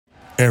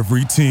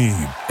Every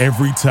team,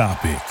 every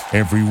topic,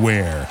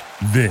 everywhere.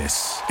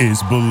 This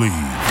is Believe.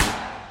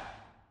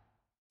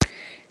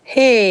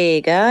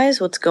 Hey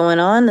guys, what's going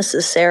on? This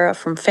is Sarah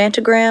from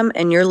Fantagram,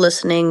 and you're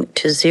listening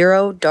to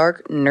Zero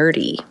Dark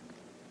Nerdy.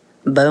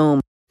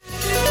 Boom.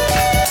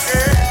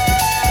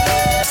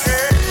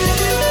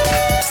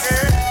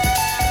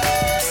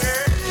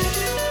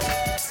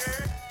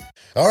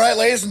 All right,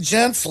 ladies and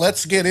gents,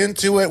 let's get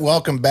into it.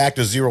 Welcome back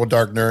to Zero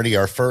Dark Nerdy,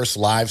 our first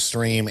live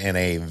stream in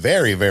a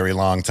very, very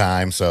long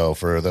time. So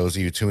for those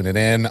of you tuning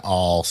in,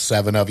 all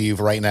 7 of you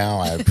right now,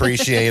 I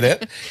appreciate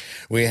it.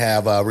 We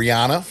have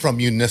Rihanna from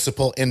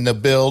Municipal in the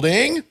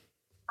building.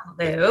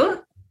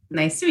 Hello.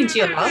 Nice to meet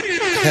you all.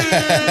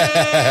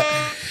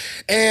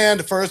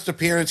 And first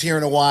appearance here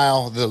in a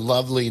while, the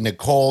lovely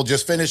Nicole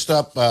just finished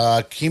up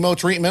chemo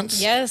treatments.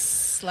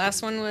 Yes,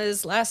 last one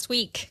was last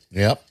week.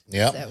 Yep.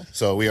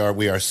 So we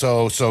are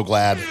so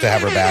glad to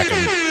have her back,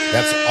 and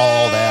that's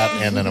all that,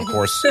 and then of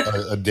course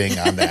a ding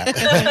on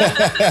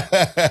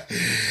that.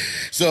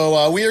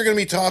 So we are going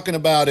to be talking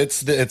about it's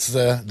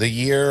the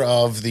year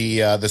of the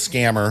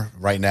scammer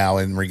right now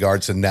in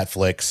regards to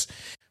Netflix.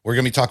 We're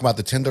going to be talking about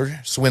the Tinder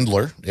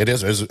swindler.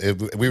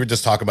 We were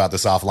just talking about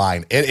this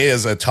offline. It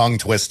is a tongue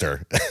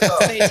twister.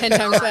 Say it 10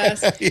 times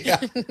fast. Yeah.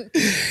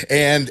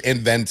 And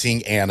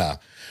inventing Anna,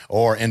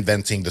 or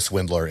inventing the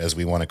swindler, as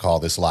we want to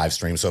call this live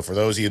stream. So for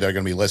those of you that are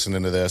going to be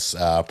listening to this,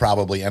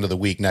 probably end of the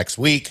week next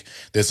week,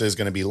 this is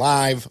going to be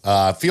live.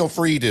 Feel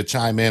free to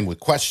chime in with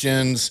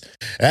questions.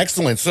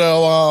 Excellent.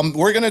 So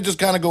we're going to just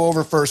kind of go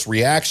over first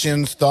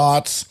reactions,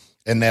 thoughts,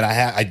 and then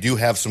I do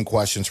have some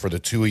questions for the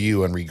two of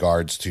you in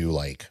regards to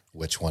like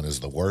which one is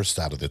the worst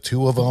out of the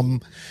two of them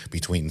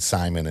between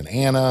Simon and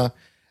Anna.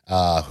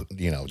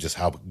 Just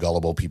how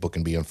gullible people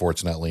can be,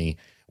 unfortunately.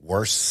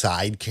 Worst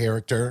side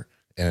character,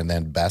 and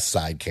then best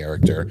side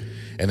character,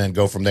 and then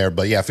go from there.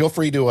 But yeah, feel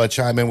free to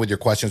chime in with your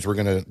questions. We're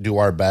going to do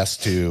our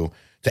best to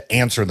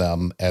answer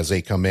them as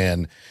they come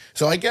in.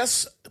 So I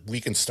guess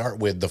we can start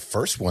with the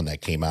first one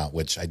that came out,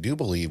 which I do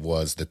believe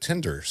was the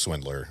Tinder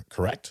swindler,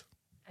 correct?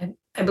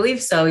 I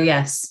believe so,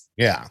 yes.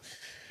 Yeah.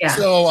 Yeah.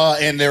 So,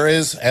 and there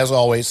is, as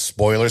always,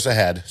 spoilers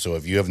ahead. So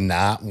if you have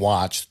not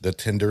watched the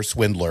Tinder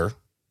swindler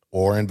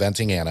or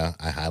Inventing Anna,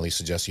 I highly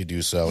suggest you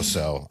do so.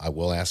 So I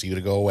will ask you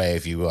to go away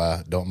if you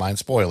don't mind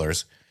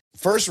spoilers.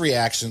 First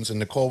reactions, and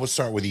Nicole, we'll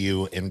start with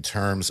you in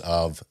terms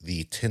of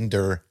the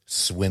Tinder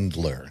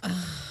swindler.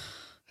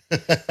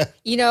 I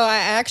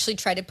actually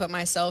tried to put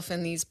myself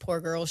in these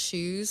poor girls'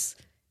 shoes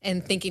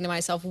and thinking to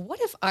myself,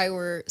 what if I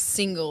were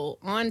single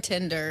on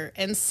Tinder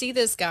and see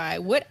this guy?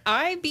 Would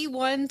I be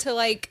one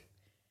to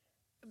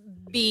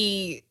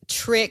be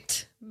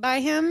tricked by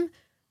him?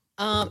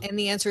 And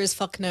the answer is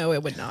fuck no,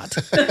 it would not.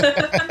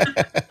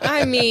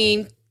 I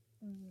mean,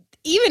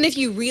 even if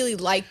you really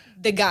like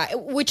the guy,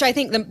 which I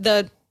think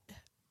the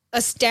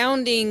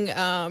astounding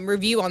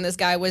review on this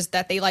guy was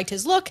that they liked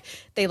his look,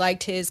 they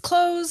liked his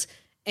clothes,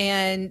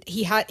 and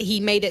he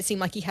made it seem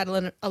like he had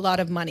a lot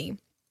of money.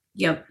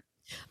 Yep.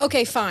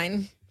 Okay,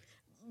 fine.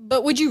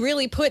 But would you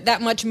really put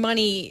that much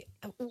money?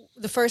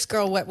 The first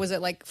girl, what was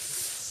it, like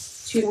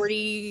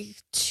 40,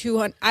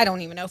 200? I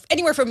don't even know.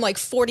 Anywhere from like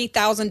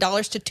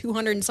 $40,000 to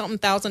 200 and something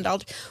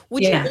 $1,000.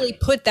 Would you really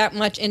put that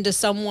much into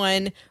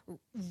someone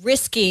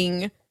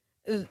risking,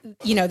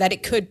 that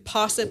it could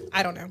possibly,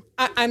 I don't know.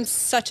 I'm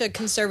such a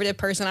conservative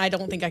person. I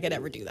don't think I could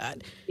ever do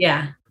that.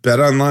 Yeah.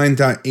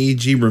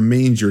 BetOnline.ag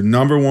remains your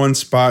number one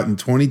spot in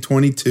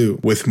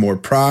 2022 with more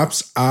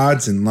props,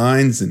 odds, and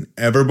lines than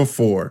ever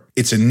before.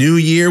 It's a new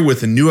year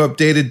with a new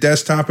updated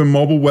desktop and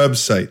mobile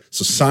website.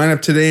 So sign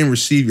up today and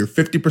receive your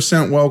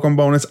 50% welcome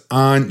bonus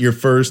on your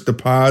first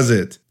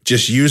deposit.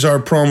 Just use our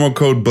promo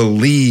code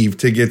BELIEVE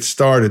to get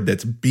started.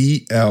 That's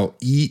BLEAV.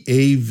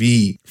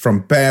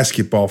 From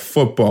basketball,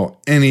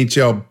 football,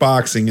 NHL,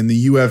 boxing, and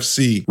the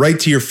UFC, right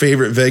to your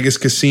favorite Vegas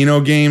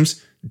casino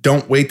games.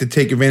 Don't wait to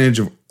take advantage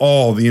of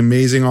all the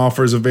amazing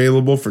offers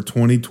available for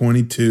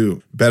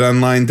 2022.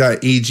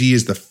 BetOnline.ag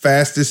is the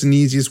fastest and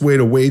easiest way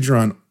to wager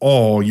on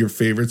all your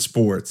favorite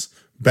sports.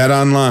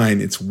 BetOnline,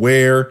 it's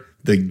where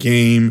the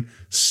game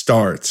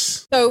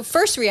starts. So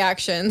first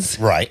reactions.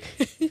 Right.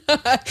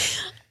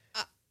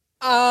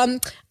 I'm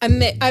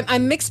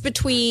mixed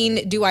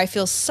between, do I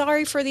feel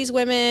sorry for these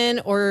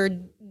women, or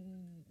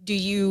do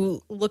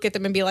you look at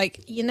them and be like,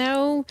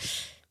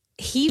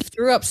 he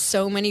threw up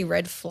so many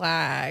red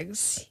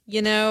flags,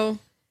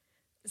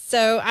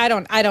 So I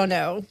don't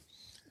know.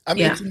 I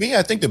mean, to me,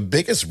 I think the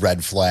biggest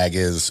red flag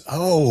is,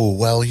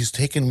 he's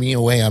taking me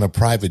away on a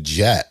private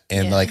jet.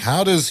 And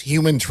how does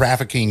human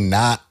trafficking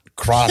not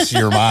cross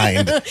your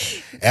mind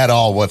at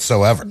all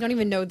whatsoever? I don't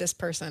even know this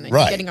person. And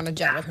right. You're getting on a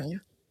jet with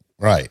him.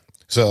 Right.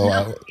 So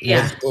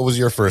what was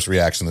your first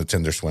reaction to the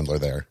Tinder swindler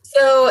there?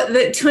 So I'm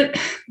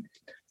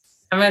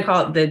going to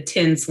call it the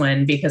tin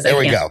swin because there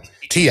we go.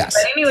 TS.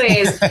 But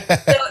anyways, so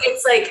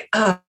it's like,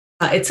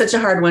 it's such a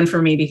hard one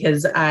for me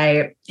because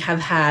I have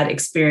had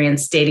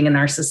experience dating a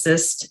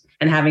narcissist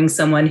and having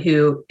someone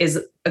who is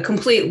a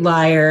complete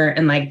liar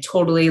and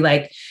totally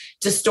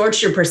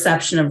distorts your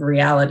perception of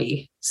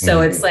reality. So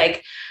it's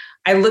like,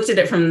 I looked at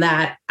it from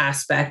that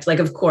aspect. Like,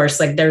 of course,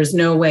 like there's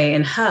no way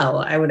in hell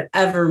I would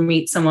ever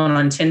meet someone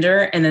on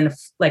Tinder and then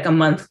like a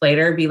month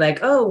later be like,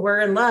 oh, we're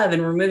in love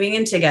and we're moving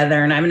in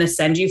together and I'm going to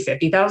send you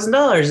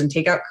 $50,000 and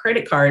take out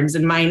credit cards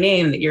in my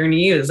name that you're going to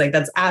use. Like,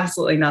 that's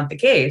absolutely not the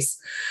case.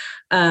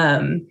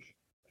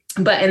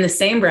 But in the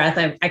same breath,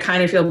 I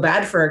kind of feel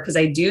bad for her because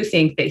I do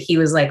think that he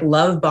was like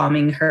love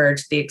bombing her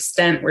to the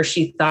extent where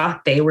she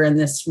thought they were in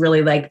this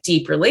really like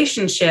deep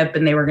relationship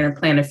and they were going to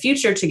plan a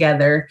future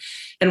together.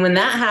 And when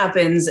that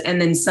happens, and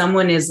then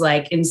someone is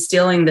like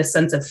instilling this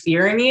sense of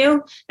fear in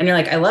you, and you're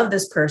like, I love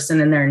this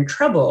person and they're in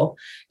trouble,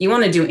 you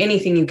want to do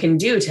anything you can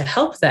do to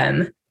help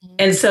them.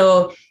 And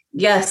so,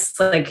 yes,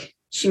 like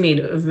she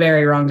made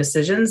very wrong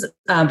decisions.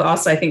 But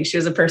also I think she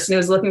was a person who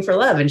was looking for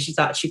love and she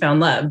thought she found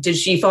love. Did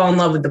she fall in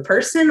love with the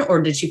person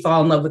or did she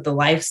fall in love with the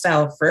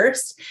lifestyle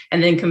first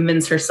and then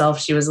convince herself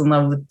she was in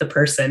love with the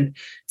person?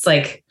 It's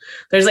like,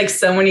 there's like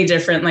so many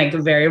different like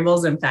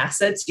variables and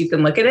facets you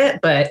can look at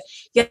it. But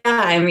yeah,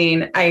 I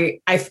mean, I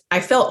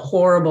felt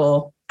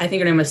horrible. I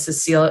think her name was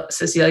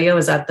Cecilia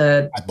was at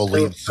I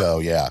believe so.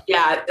 Yeah.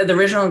 Yeah. The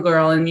original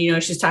girl. And, you know,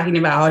 she's talking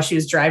about how she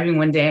was driving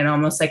one day and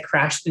almost like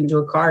crashed into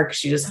a car because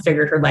she just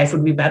figured her life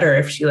would be better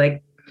if she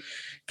like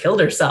killed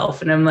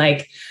herself. And I'm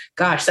like,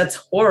 gosh, that's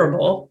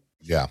horrible.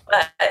 Yeah.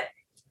 But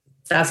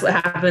that's what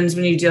happens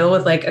when you deal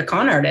with like a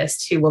con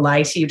artist who will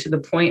lie to you to the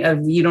point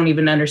of you don't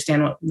even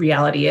understand what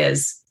reality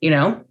is, you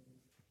know?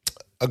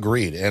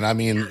 Agreed. And I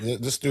mean,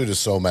 this dude is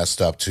so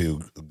messed up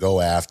to go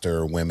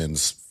after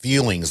women's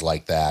feelings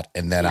like that.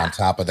 And then on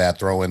top of that,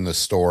 throw in the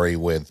story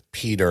with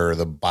Peter,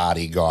 the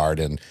bodyguard,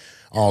 and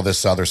all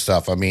this other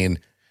stuff. I mean,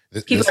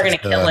 people are going to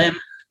kill him.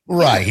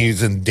 Right.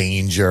 He's in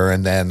danger.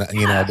 And then,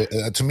 you know,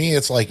 to me,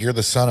 it's like you're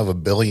the son of a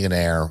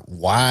billionaire.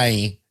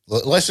 Why?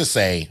 Let's just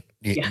say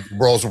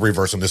roles will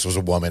reverse and this was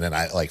a woman and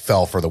I like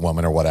fell for the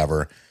woman or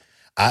whatever.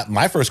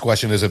 My first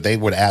question is if they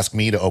would ask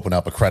me to open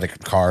up a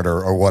credit card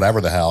or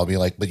whatever the hell, I'd be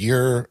like, but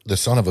you're the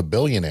son of a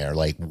billionaire.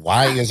 Like,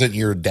 why isn't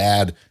your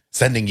dad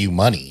sending you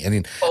money? I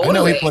mean, totally. I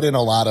know he put in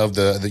a lot of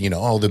the you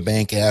know, the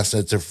bank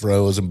assets are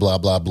froze and blah,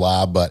 blah,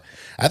 blah. But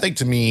I think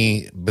to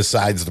me,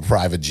 besides the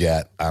private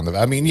jet,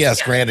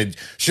 yes, granted,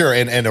 sure.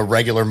 In a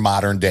regular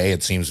modern day,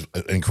 it seems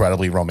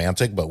incredibly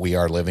romantic, but we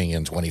are living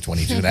in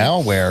 2022 now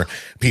where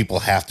people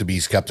have to be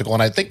skeptical.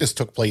 And I think this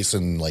took place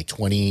in like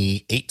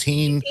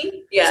 2018,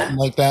 something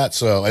like that.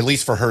 So at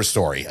least for her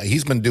story,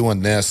 he's been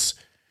doing this,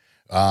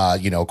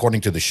 according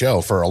to the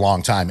show for a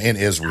long time in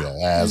Israel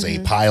as a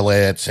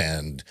pilot,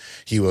 and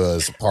he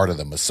was part of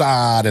the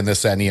Mossad and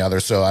this, that, and the other.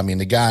 So, I mean,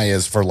 the guy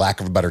is, for lack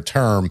of a better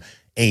term,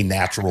 a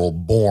natural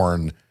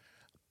born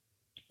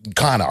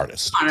con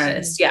artist. Con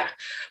artist, yeah.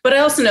 But I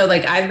also know,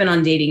 like, I've been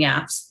on dating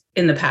apps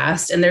in the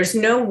past, and there's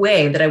no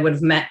way that I would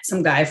have met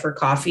some guy for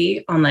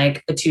coffee on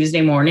like a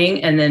Tuesday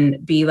morning and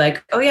then be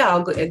like, oh yeah,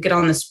 I'll get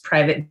on this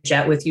private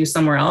jet with you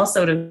somewhere else.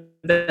 I would have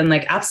been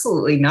like,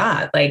 absolutely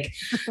not. Like,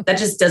 that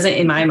just doesn't,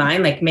 in my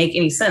mind, like make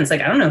any sense. Like,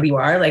 I don't know who you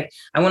are. Like,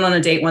 I went on a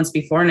date once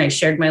before and I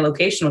shared my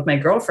location with my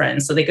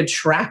girlfriend so they could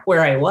track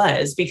where I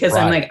was, because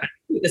I'm like, I know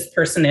who this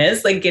person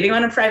is. Like, getting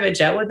on a private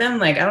jet with them,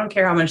 like, I don't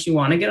care how much you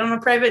want to get on a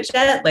private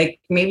jet. Like,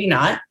 maybe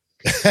not.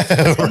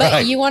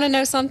 But you want to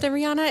know something,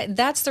 Rihanna?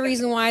 That's the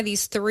reason why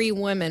these 3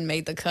 women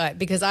made the cut,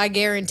 because I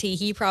guarantee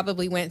he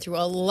probably went through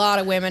a lot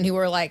of women who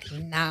were like,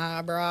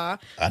 nah, brah.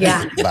 I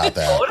didn't think about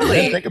that. Totally. I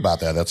didn't think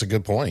about that. That's a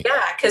good point.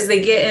 Yeah, because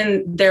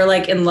they're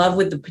like in love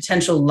with the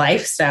potential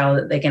lifestyle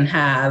that they can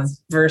have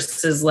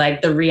versus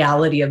like the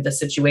reality of the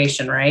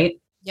situation,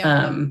 right?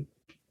 Yeah.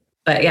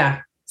 But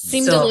yeah.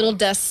 Seemed a little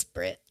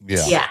desperate.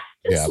 Yeah. Yeah.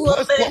 Yeah.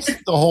 Plus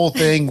the whole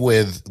thing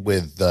with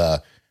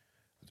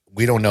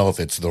we don't know if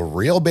it's the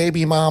real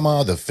baby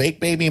mama, the fake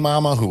baby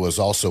mama who was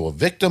also a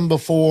victim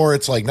before.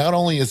 It's like, not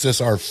only is this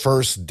our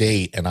first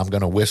date and I'm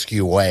going to whisk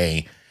you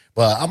away,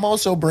 but I'm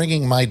also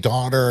bringing my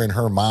daughter and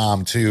her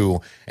mom too.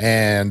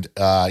 And,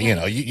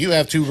 you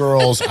have 2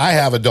 girls. I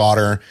have a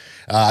daughter.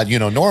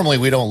 Normally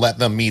we don't let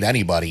them meet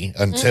anybody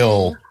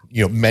until,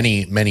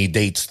 many, many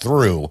dates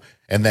through.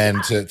 And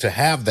then to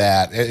have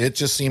that, it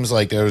just seems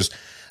like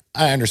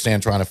I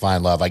understand trying to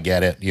find love. I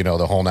get it,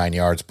 the whole 9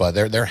 yards, but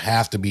there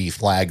have to be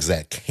flags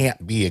that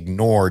can't be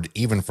ignored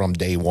even from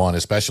day one,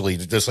 especially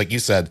just like you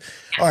said,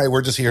 all right,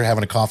 we're just here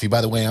having a coffee. By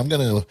the way, I'm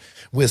going to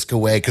whisk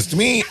away. Cause to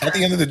me, at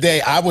the end of the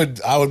day, I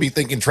would be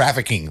thinking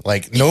trafficking.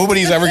 Like,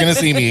 nobody's ever going to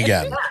see me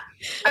again.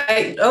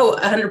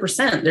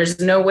 100%.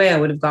 There's no way I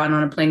would have gotten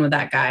on a plane with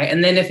that guy.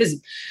 And then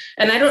is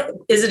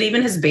it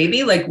even his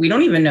baby? Like, we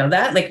don't even know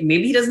that. Like,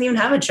 maybe he doesn't even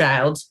have a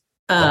child.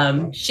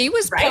 She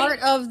was part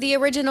of the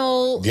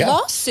original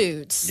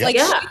lawsuits. Yeah. Like,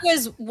 she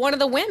was one of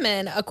the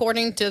women,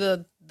 according to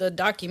the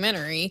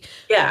documentary.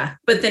 Yeah.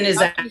 But then is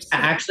that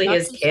actually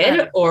his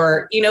kid?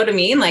 Or, you know what I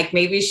mean? Like,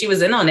 maybe she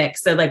was in on it.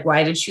 So like,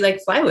 why did she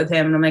like fly with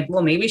him? And I'm like,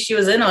 well, maybe she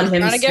was in on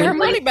him. Trying to get her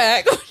money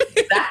back.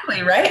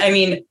 Exactly. Right. I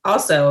mean,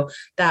 also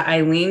that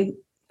Eileen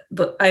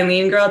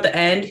girl at the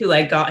end who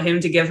like got him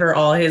to give her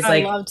all his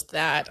like. I loved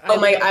that.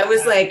 I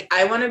was like,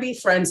 I want to be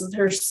friends with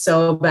her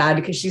so bad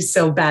because she's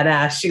so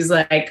badass. She's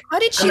like, how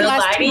did she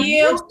lie to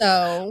you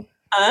though?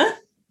 Huh?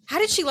 How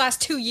did she last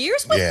 2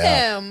 years with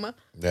him?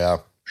 Yeah.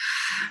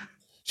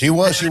 She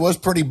was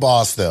pretty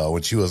boss though,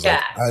 when she was like,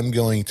 Yeah. I'm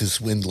going to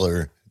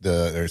swindle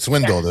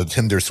the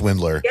Tinder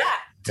swindler. Yeah,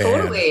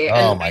 totally. And,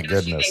 oh And my I know she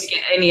goodness. didn't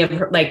get any of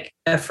her, like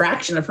a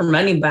fraction of her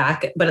money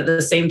back, but at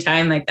the same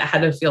time, like that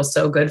had to feel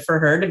so good for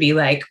her to be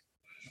like,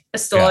 I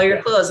stole all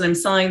your clothes and I'm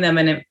selling them,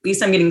 and at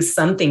least I'm getting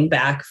something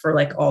back for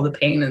like all the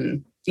pain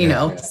and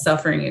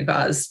suffering you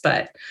caused.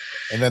 But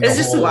And then it's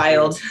just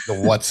wild. The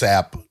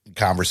WhatsApp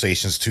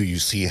conversations too, you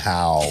see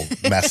how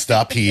messed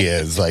up he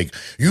is. Like,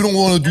 you don't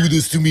want to do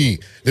this to me.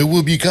 There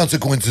will be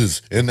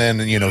consequences. And then,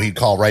 he'd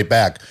call right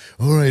back.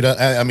 All right.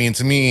 I mean,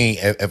 to me,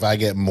 if I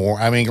get more,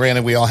 I mean,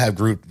 granted, we all have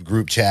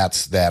group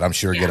chats that I'm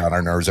sure get on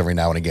our nerves every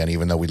now and again,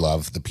 even though we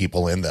love the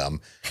people in them.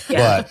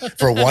 Yeah. But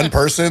for one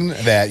person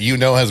that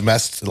has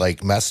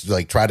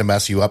tried to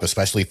mess you up,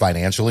 especially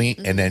financially,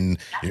 and then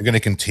you're going to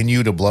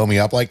continue to blow me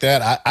up like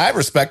that, I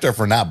respect her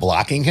for not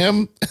blocking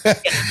him,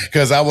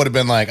 because I would have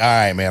been like, all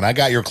right, man, I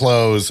got your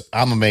clothes.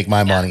 I'm going to make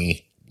my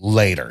money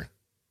later.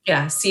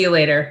 Yeah. See you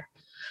later.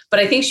 But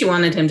I think she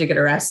wanted him to get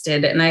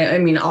arrested. And I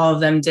mean, all of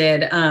them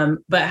did.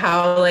 But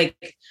how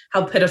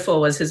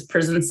pitiful was his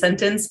prison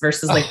sentence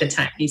versus like the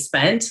time he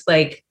spent?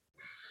 Like,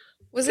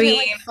 Wasn't it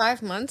like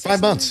 5 months?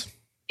 5 months.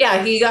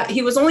 Yeah,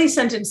 he was only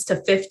sentenced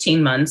to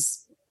 15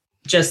 months,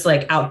 just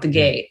like out the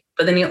gate,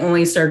 but then he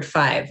only served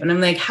 5. And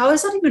I'm like, how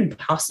is that even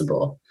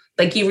possible?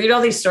 Like, you read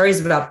all these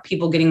stories about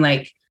people getting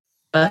like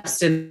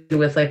busted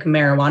with like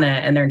marijuana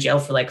and they're in jail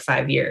for like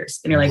 5 years.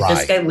 And you're like,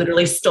 this guy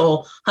literally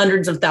stole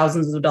hundreds of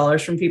thousands of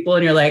dollars from people.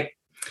 And you're like,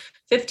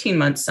 15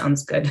 months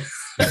sounds good.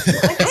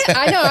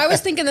 I know. I was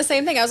thinking the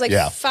same thing. I was like,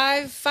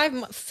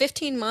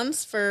 15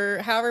 months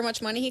for however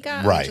much money he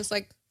got. Right. Just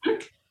like,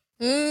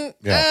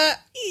 Yeah.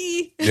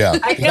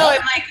 I know.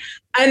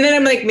 And then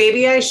I'm like,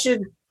 maybe I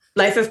should.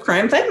 Life of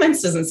crime, 5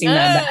 months doesn't seem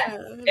that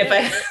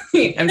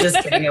bad. I'm just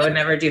kidding. I would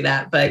never do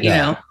that. But you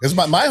know, because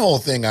my whole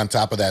thing on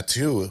top of that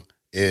too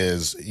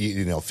is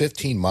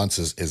 15 months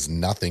is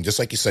nothing. Just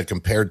like you said,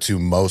 compared to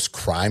most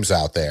crimes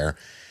out there,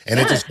 and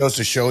it just goes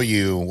to show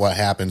you what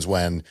happens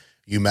when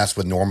you mess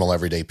with normal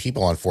everyday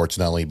people,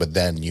 unfortunately. But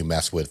then you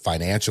mess with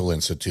financial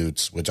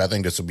institutes, which I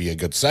think this will be a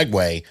good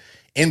segue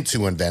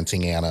into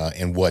Inventing Anna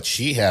and what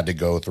she had to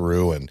go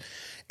through.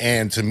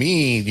 And to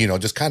me,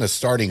 just kind of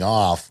starting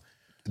off,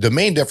 the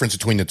main difference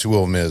between the two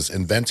of them is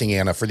Inventing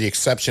Anna, for the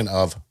exception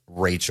of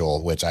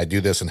Rachel, which I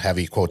do this in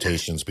heavy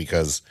quotations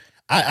because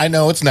I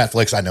know it's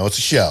Netflix. I know it's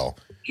a show.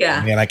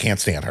 Yeah. And I can't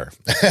stand her.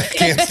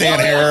 Can't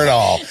stand her at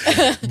all.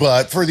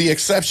 But for the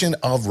exception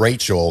of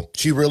Rachel,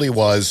 she really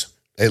was,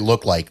 it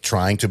looked like,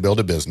 trying to build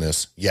a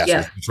business. Yes.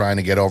 Yeah. Trying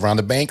to get over on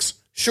the banks.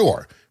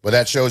 Sure. But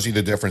that shows you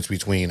the difference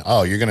between,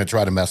 you're going to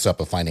try to mess up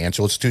a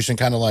financial institution,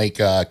 kind of like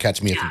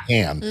Catch Me If You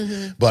Can.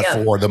 Mm-hmm. But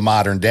for the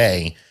modern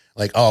day,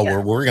 like,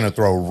 we're going to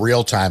throw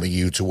real time at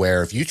you, to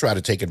where if you try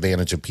to take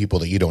advantage of people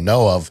that you don't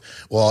know of,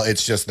 well,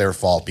 it's just their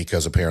fault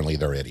because apparently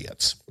they're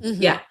idiots.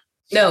 Mm-hmm. Yeah.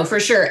 No, for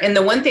sure. And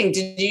the one thing,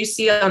 did you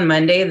see on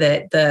Monday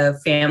that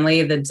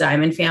the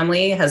Diamond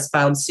family has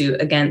filed suit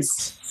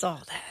against saw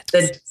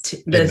that.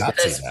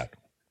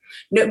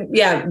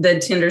 the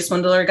Tinder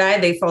swindler guy?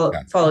 They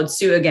followed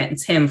suit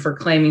against him for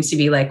claiming to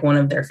be like one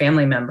of their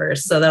family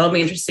members. So that'll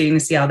be interesting to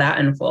see how that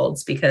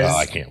unfolds, because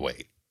I can't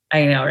wait.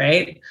 I know,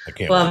 right?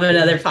 We'll have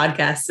another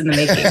podcast in the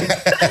making.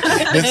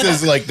 This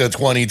is like the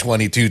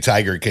 2022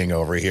 Tiger King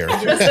over here.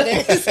 Oh,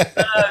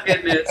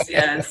 goodness.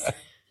 Yes.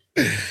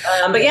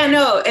 But yeah,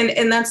 no.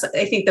 And that's,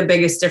 I think, the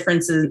biggest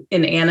difference in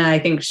Anna. I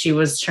think she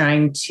was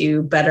trying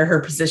to better her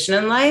position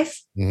in life,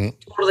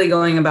 totally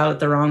going about it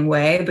the wrong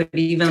way. But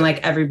even like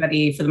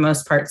everybody, for the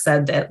most part,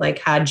 said that like,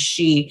 had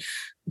she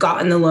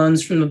gotten the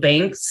loans from the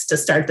banks to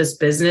start this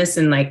business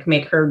and like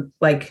make her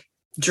like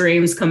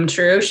dreams come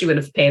true, she would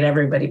have paid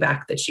everybody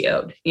back that she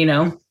owed,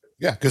 Yeah.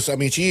 Because I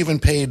mean, she even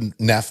paid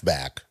Neff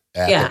back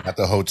at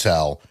the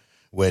hotel,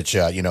 which,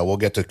 we'll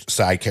get to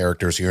side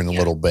characters here in a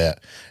little bit.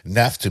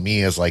 Neff, to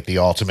me, is like the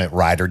ultimate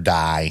ride or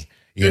die.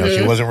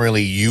 She wasn't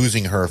really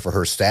using her for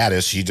her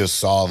status. She just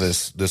saw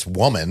this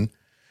woman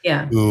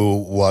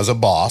who was a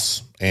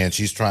boss, and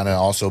she's trying to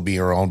also be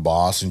her own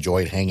boss,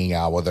 enjoyed hanging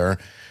out with her.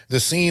 The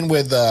scene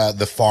with the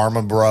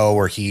Pharma Bro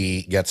where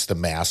he gets the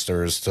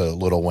masters to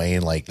Lil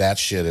Wayne, like that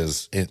shit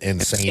is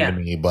insane to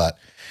me. But,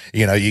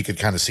 you could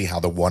kind of see how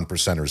the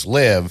 1%ers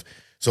live.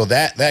 So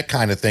that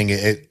kind of thing,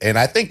 and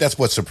I think that's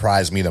what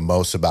surprised me the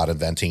most about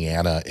Inventing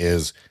Anna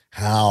is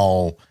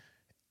how,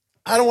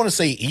 I don't want to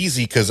say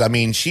easy, because I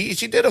mean, she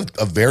did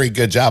a very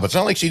good job. It's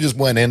not like she just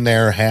went in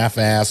there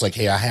half-assed, like,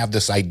 hey, I have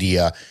this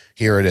idea,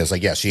 here it is.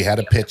 Like, yeah, she had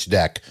a pitch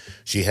deck,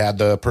 she had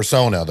the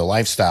persona, the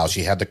lifestyle,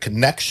 she had the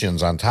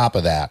connections on top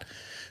of that.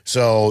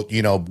 So,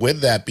 with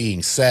that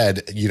being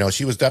said,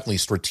 she was definitely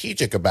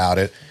strategic about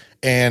it.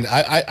 And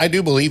I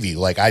do believe you.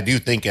 Like, I do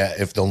think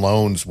if the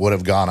loans would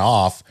have gone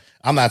off,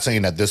 I'm not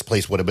saying that this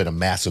place would have been a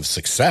massive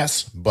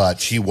success, but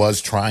she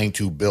was trying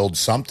to build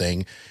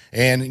something.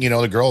 And,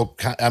 the girl,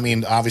 I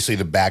mean, obviously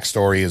the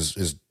backstory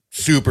is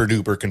super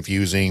duper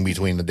confusing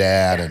between the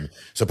dad and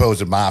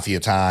supposed mafia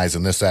ties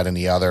and this, that, and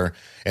the other.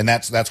 And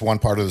that's one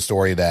part of the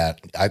story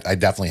that I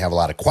definitely have a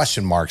lot of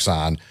question marks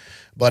on.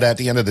 But at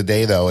the end of the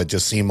day, though, it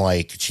just seemed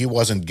like she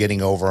wasn't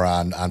getting over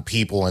on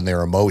people and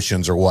their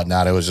emotions or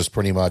whatnot. It was just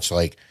pretty much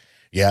like,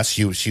 yes,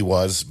 she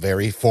was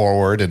very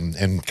forward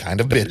and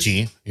kind of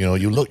bitchy. You know,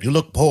 you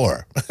look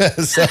poor.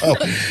 So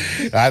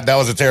that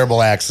was a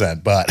terrible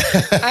accent, but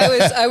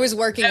I was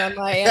working on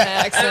my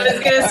accent. I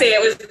was gonna say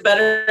it was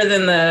better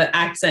than the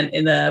accent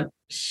in the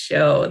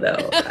show,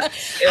 though.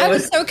 I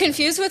was so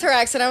confused with her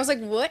accent. I was like,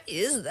 "What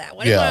is that?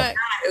 What am I?"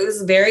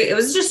 It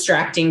was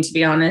distracting, to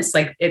be honest.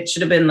 Like, it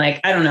should have been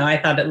like, I don't know.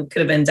 I thought it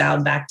could have been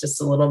dialed back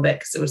just a little bit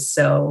because it was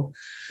so.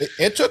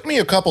 It took me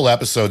a couple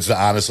episodes to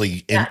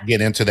honestly get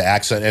into the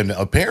accent, and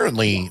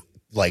apparently,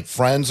 like,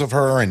 friends of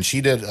her, and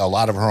she did a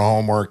lot of her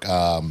homework.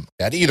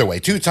 Either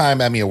way,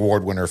 2-time Emmy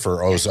Award winner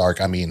for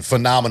Ozark. I mean,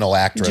 phenomenal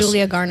actress.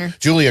 Julia Garner.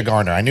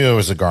 I knew there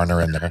was a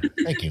Garner in there.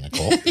 Thank you,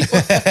 Nicole.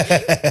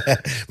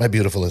 My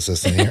beautiful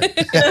assistant here.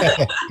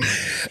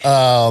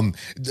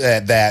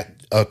 That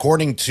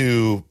according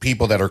to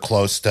people that are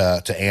close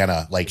to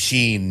Anna, like,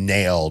 she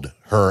nailed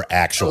her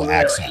actual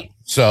accent.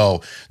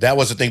 So that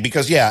was the thing,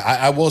 because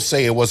I will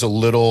say it was a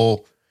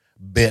little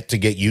bit to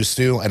get used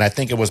to, and I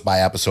think it was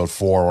by episode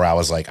 4 where I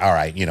was like, all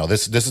right,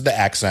 this is the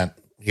accent.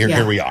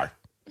 Here we are.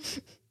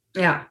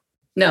 Yeah,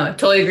 no, I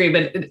totally agree.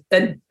 But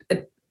it,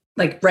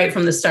 like, right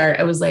from the start,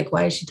 I was like,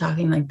 why is she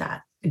talking like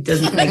that? It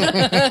doesn't like.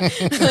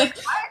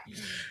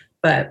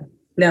 But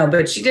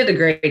she did a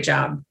great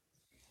job,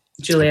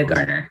 Julia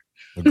Garner.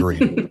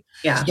 Agreed.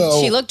 Yeah, so,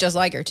 she looked just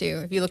like her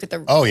too. If you look at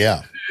the. Oh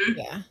yeah.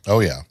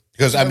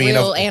 Because I mean,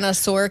 real Anna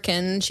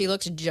Sorokin, she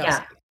looks just.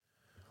 Yeah.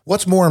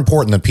 What's more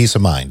important than peace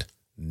of mind?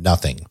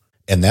 Nothing.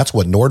 And that's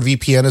what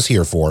NordVPN is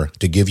here for,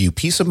 to give you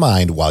peace of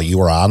mind while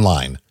you are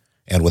online.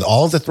 And with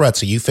all of the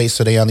threats that you face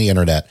today on the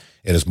internet,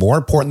 it is more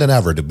important than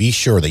ever to be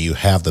sure that you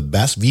have the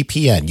best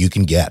VPN you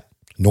can get.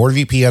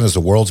 NordVPN is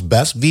the world's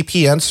best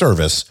VPN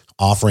service,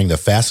 offering the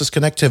fastest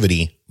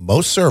connectivity,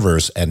 most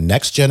servers, and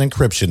next-gen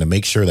encryption to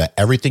make sure that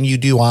everything you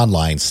do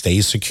online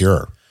stays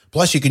secure.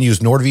 Plus, you can use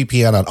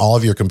NordVPN on all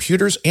of your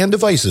computers and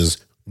devices,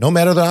 no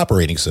matter the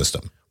operating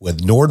system.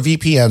 With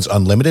NordVPN's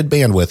unlimited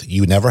bandwidth,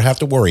 you never have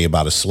to worry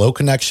about a slow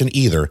connection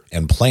either,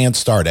 and plans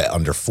start at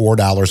under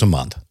 $4 a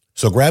month.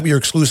 So grab your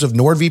exclusive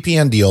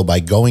NordVPN deal by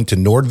going to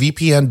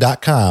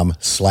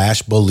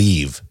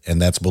nordvpn.com/believe,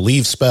 and that's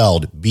believe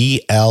spelled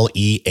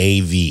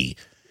BLEAV.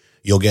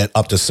 You'll get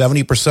up to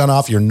 70%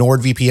 off your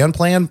NordVPN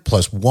plan,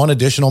 plus 1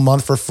 additional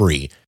month for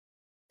free.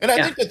 And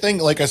I think the thing,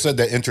 like I said,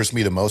 that interests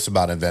me the most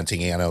about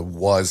Inventing Anna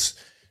was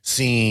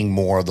seeing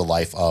more of the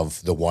life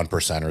of the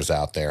 1%ers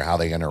out there, how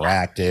they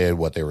interacted,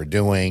 what they were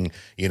doing.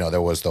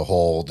 There was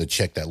the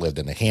chick that lived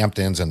in the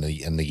Hamptons and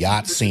the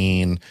yacht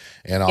scene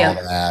and all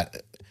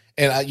that.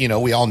 And,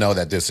 we all know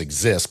that this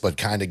exists, but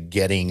kind of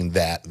getting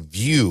that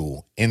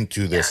view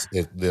into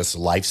this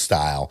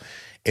lifestyle,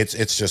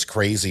 it's just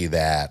crazy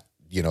that,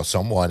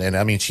 someone, and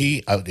I mean,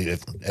 she,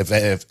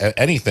 if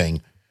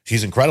anything,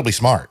 she's incredibly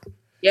smart.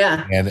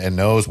 Yeah. And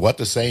knows what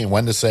to say and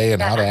when to say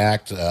and how to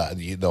act,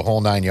 the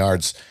whole 9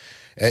 yards.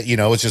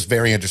 It's just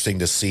very interesting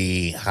to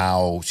see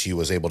how she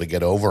was able to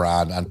get over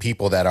on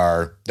people that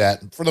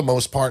for the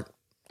most part,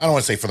 I don't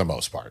want to say for the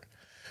most part,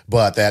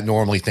 but that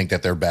normally think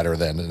that they're better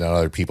than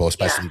other people,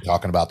 especially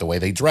talking about the way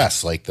they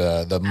dress, like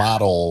the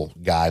model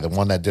guy, the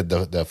one that did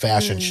the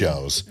fashion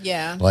shows.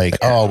 Yeah. Like,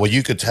 oh, well,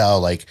 you could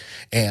tell like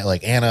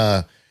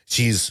Anna,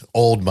 she's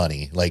old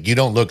money. Like, you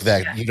don't look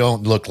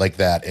like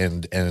that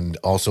and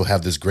also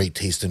have this great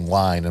taste in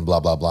wine and blah,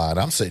 blah, blah. And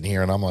I'm sitting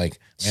here and I'm like,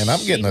 man,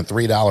 I'm getting a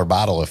 $3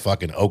 bottle of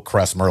fucking Oak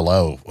Crest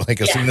Merlot,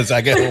 like, as soon as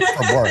I get home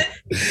from work.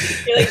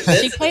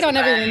 She played on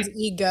everyone's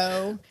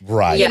ego.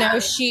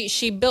 Right.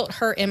 She built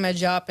her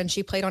image up and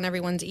she played on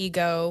everyone's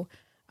ego.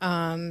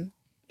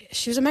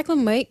 She was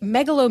a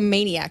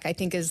megalomaniac, I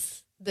think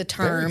is the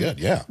term. Very good,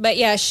 yeah. But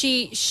yeah,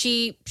 she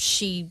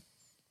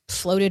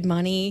floated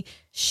money.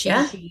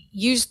 She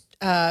used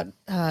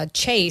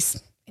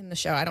Chase in the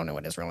show. I don't know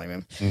what his real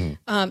name is.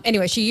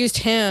 Anyway, she used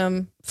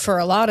him for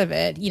a lot of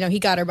it. He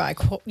got her by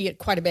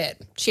quite a bit.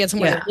 She had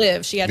somewhere to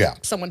live. She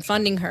had someone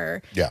funding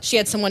her. Yeah. She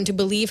had someone to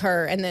believe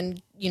her. And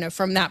then,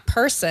 from that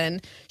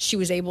person, she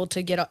was able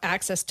to get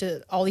access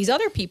to all these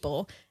other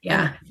people.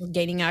 Yeah. And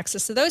gaining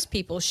access to those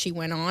people, she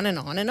went on and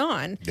on and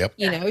on. Yep.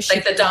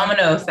 Like the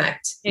domino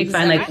effect. You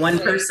find like one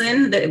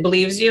person that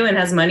believes you and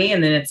has money,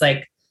 and then it's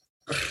like...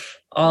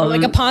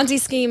 like a Ponzi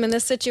scheme in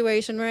this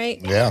situation,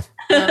 right? Yeah.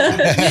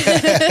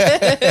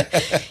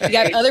 You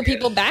got other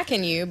people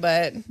backing you,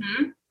 but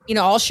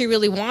all she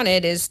really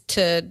wanted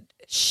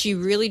she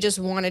really just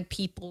wanted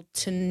people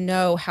to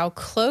know how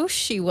close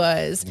she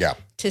was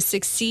to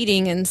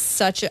succeeding in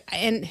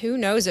and who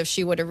knows if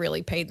she would have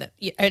really paid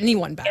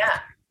anyone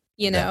back,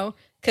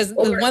 because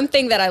the one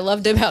thing that I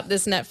loved about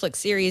this Netflix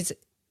series,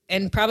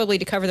 and probably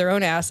to cover their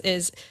own ass,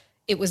 is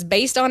it was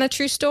based on a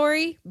true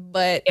story,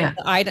 but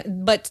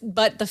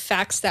but the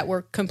facts that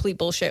were complete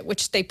bullshit,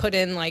 which they put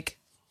in like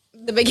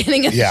the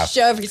beginning of Yeah. the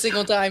show every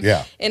single time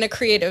Yeah. in a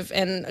creative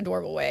and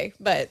adorable way.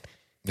 But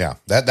Yeah,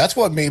 that's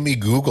what made me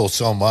Google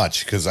so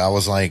much, because I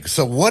was like,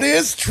 so what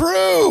is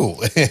true?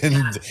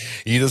 And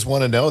you just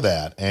want to know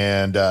that.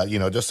 And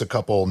just a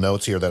couple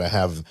notes here that I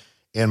have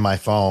in my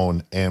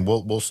phone, and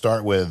we'll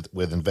start with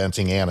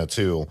Inventing Anna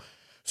too.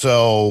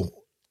 So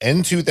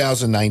in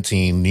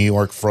 2019, New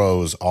York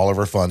froze all of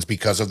her funds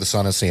because of the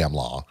Son of Sam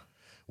law,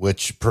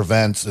 which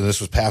prevents, and this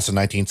was passed in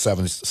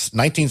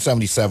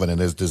 1977, and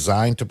is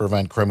designed to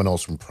prevent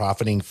criminals from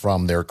profiting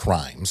from their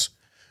crimes,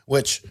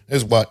 which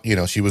is what,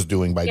 she was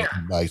doing by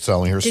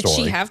selling her did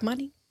story. she have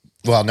money?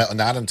 Well, no,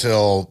 not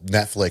until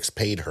Netflix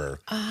paid her.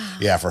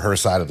 For her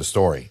side of the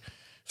story.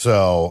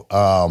 So,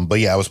 but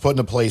yeah, it was put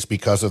into place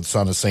because of the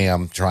Son of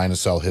Sam trying to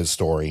sell his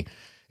story.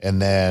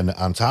 And then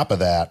on top of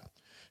that,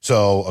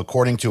 so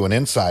according to an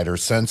insider,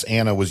 since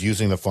Anna was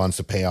using the funds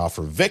to pay off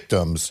her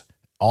victims,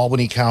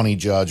 Albany County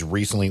judge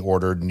recently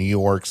ordered New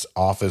York's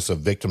Office of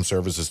Victim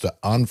Services to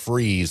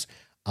unfreeze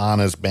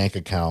Anna's bank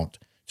account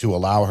to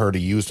allow her to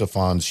use the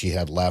funds she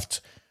had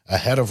left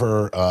ahead of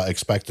her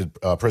expected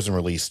prison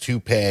release to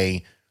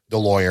pay the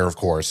lawyer, of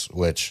course,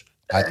 which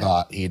I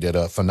thought he did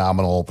a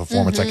phenomenal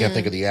performance. I can't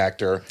think of the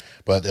actor,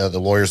 but the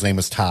lawyer's name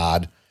is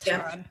Todd.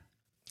 Yeah.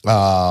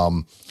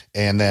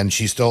 And then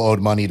she still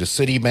owed money to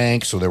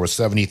Citibank, so there was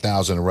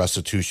 $70,000 in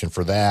restitution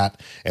for that.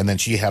 And then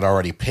she had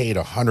already paid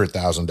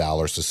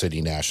 $100,000 to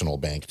City National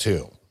Bank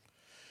too.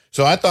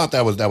 So I thought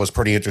that was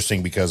pretty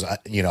interesting, because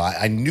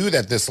I knew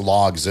that this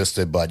law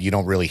existed, but you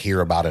don't really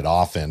hear about it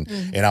often.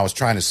 And I was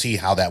trying to see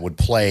how that would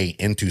play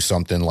into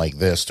something like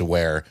this, to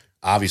where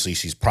obviously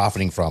she's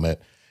profiting from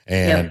it.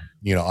 And,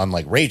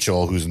 unlike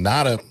Rachel, who's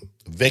not a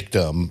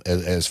victim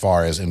as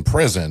far as in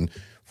prison,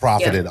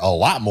 profited a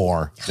lot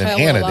more than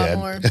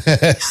Anna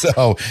did.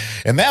 So,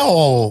 and that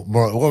whole,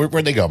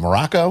 where'd they go?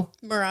 Morocco?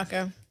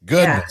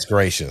 Goodness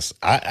gracious.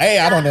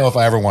 I don't know if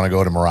I ever want to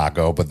go to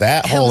Morocco, but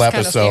that whole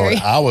episode,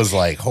 I was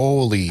like,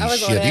 holy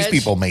shit, these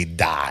people may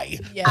die.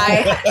 Yeah.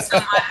 I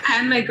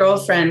had my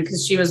girlfriend,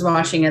 because she was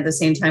watching at the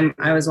same time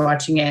I was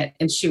watching it,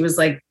 and she was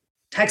like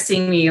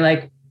texting me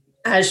like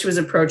as she was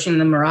approaching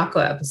the Morocco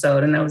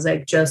episode, and I was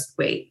like, just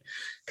wait.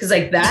 Because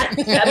like that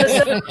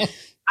episode,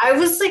 I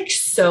was like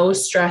so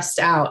stressed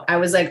out. I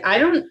was like, I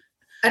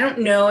don't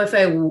know if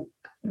I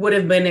would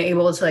have been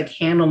able to like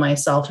handle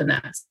myself in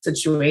that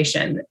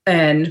situation.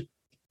 And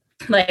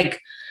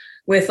like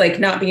with like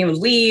not being able to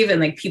leave,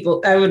 and like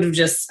people, I would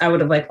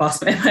have like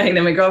lost my mind.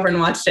 And my girlfriend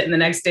watched it, and the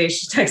next day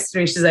she texted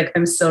me, she's like,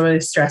 I'm still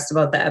really stressed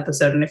about the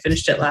episode, and I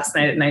finished it last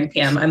night at 9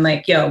 p.m. I'm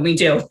like, yo, me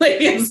too.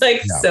 Like, it's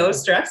like so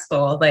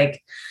stressful.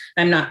 Like,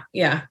 I'm not,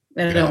 I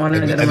don't want to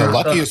go to And the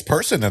Morocco. luckiest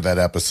person in that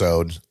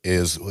episode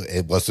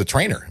was the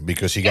trainer,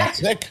 because she got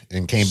sick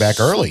and came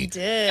back early. She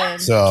did.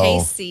 So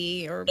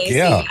Casey.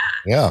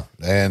 Yeah.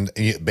 And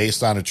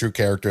based on a true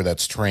character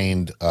that's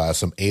trained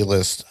some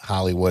A-list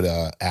Hollywood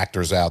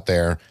actors out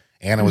there.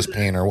 Anna was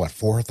paying her, what,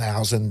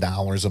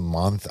 $4,000 a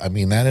month? I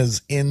mean, that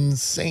is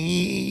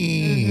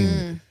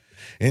insane.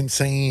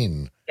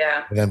 Insane.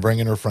 Yeah. And then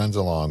bringing her friends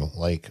along,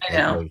 like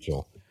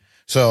Rachel.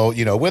 So,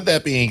 with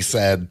that being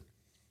said,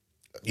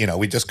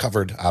 we just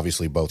covered,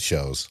 obviously, both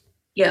shows.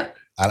 Yeah.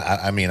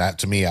 I mean,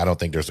 to me, I don't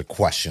think there's a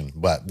question,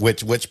 but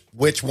which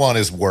one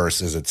is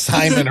worse? Is it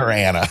Simon or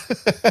Anna?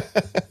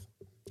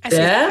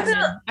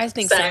 I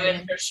think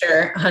Simon for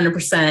sure.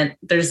 100%.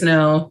 There's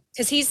no,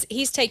 because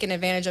he's taken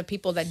advantage of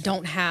people that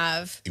don't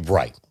have,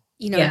 Right.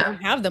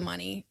 don't have the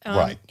money.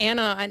 Right.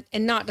 Anna,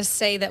 and not to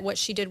say that what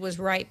she did was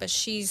right, but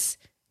she's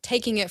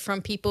taking it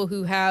from people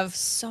who have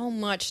so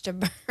much to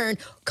burn.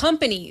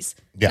 Companies,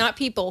 not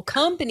people,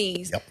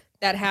 companies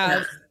that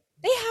have,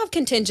 they have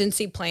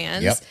contingency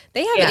plans. Yep.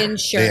 They have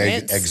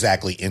insurance.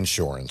 Exactly.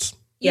 Insurance.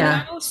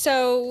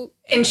 So,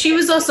 and she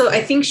was also,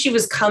 I think she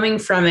was coming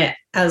from it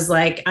as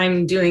like,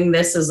 I'm doing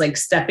this as like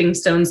stepping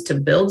stones to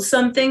build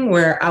something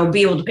where I'll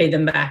be able to pay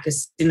them back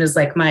as soon as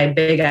like my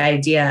big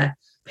idea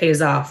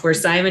pays off. Where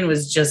Simon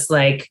was just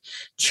like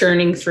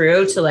churning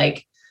through to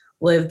like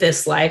live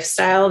this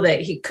lifestyle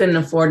that he couldn't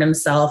afford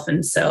himself.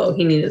 And so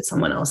he needed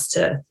someone else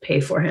to pay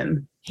for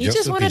him. He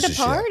just wanted to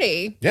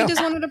party. Yeah. He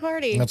just wanted to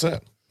party. That's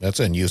it.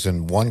 And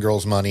using one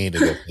girl's money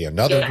to get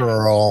another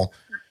girl.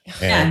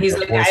 And he's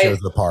of like, course, there's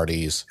the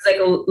parties. He's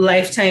like a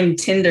lifetime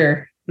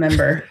Tinder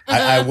member.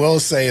 I will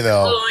say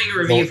though,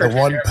 the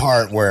one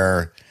part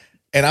where,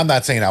 and I'm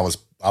not saying I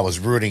was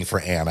rooting for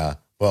Anna,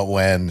 but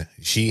when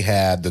she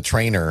had the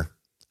trainer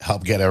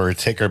help get her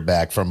ticket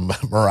back from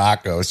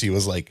Morocco, she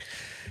was like,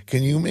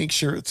 can you make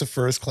sure it's a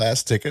first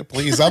class ticket,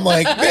 please? I'm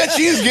like, man,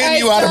 she's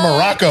getting you out of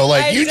Morocco.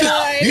 Like,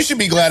 you should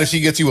be glad if she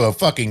gets you a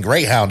fucking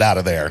Greyhound out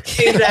of there.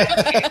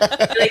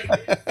 Exactly. Like,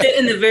 sit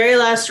in the very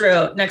last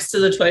row next to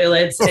the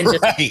toilets. And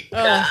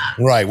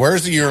Right.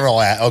 Where's the urinal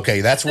at?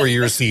 Okay, that's where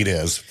your seat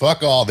is.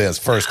 Fuck all this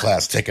first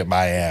class ticket,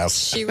 my ass.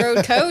 She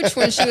rode coach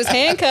when she was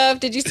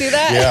handcuffed. Did you see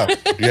that?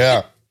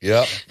 Yeah.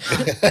 Yep.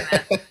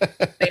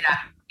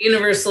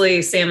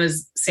 Universally, Simon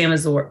is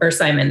the worst,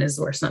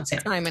 not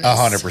Sam. Simon.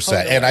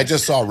 100%. And I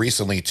just saw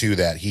recently too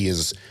that he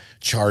is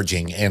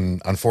charging,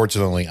 and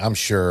unfortunately, I'm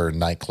sure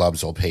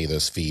nightclubs will pay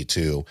this fee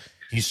too.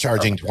 He's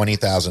charging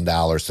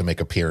 $20,000 to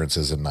make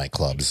appearances in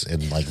nightclubs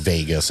in like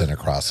Vegas and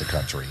across the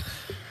country,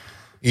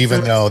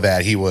 even though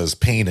that he was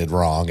painted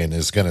wrong and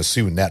is going to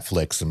sue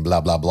Netflix and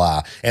blah, blah,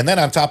 blah. And then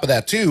on top of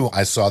that, too,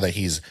 I saw that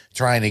he's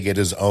trying to get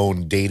his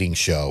own dating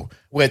show,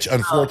 which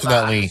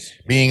unfortunately,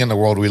 being in the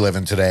world we live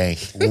in today,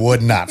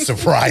 would not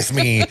surprise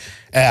me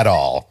at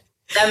all.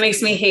 That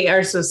makes me hate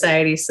our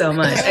society so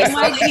much. Oh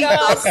my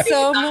God,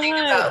 so much.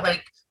 About,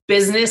 like,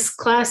 business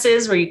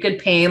classes where you could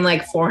pay him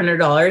like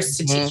 $400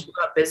 to teach you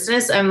about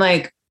business. I'm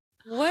like,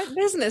 what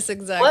business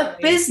exactly? What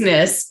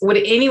business would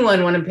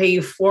anyone want to pay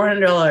you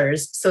 $400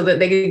 so that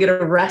they could get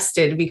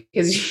arrested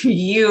because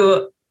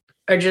you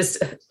are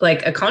just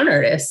like a con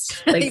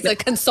artist? Like, he's a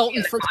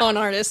consultant for con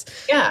artists.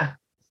 Yeah.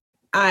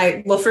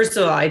 Well, first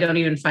of all, I don't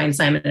even find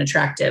Simon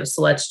attractive.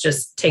 So let's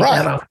just take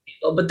that off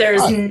people. But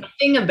there's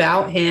nothing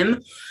about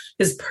him,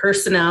 his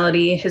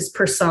personality, his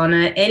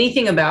persona,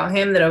 anything about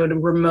him that I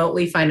would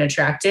remotely find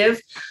attractive.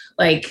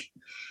 Like,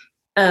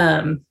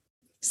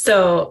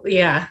 so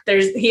yeah,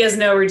 he has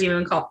no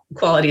redeeming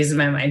qualities in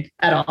my mind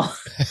at all.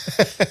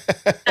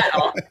 At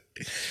all.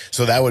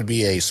 So that would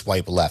be a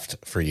swipe left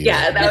for you.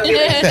 Yeah, that would be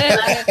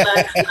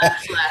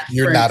left.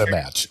 You're not a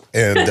match.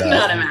 And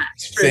not a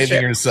match. For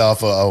saving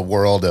yourself a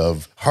world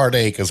of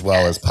heartache as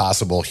well as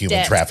possible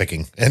human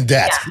trafficking and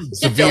debt. Yeah.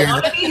 Severe,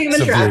 don't want to be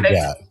human trafficked,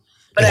 debt.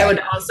 But I would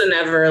also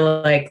never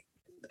like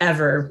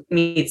ever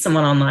meet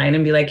someone online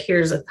and be like,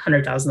 here's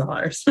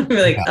 $100,000. I'd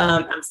be like,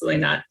 absolutely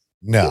not.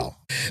 No.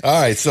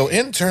 All right. So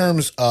in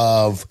terms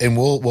of, and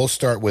we'll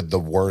start with the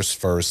worst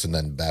first and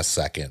then best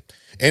second.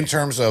 In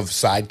terms of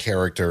side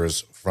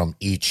characters from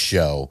each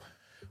show,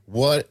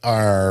 what's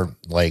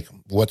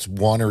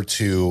one or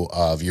two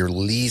of your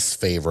least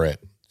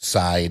favorite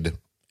side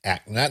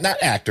not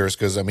actors?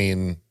 Because I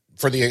mean,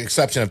 for the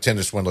exception of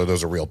Tinder Swindler,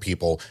 those are real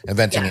people.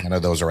 Inventing Anna,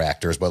 those are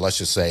actors. But let's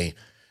just say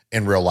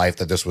in real life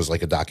that this was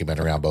like a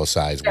documentary on both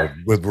sides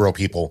with real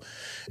people.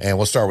 And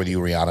we'll start with you,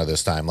 Rihanna,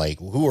 this time. Like,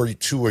 who are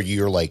two of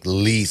your like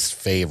least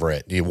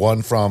favorite?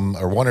 One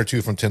or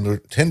two from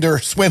Tinder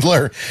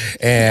Swindler,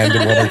 and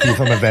one or two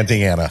from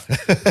Inventing Anna.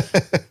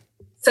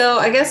 So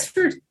I guess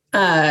for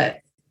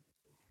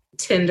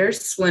Tinder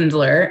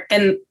Swindler,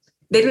 and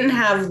they didn't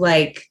have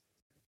like,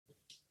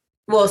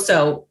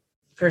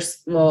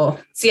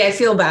 see, I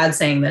feel bad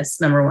saying this,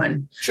 number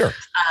one. Sure.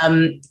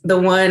 The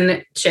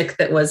one chick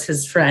that was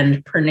his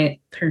friend,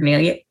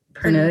 Pernelia,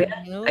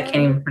 I can't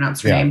even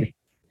pronounce her name.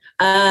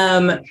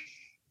 Well,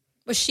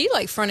 she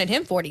like fronted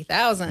him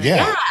 40,000.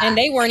 Yeah. And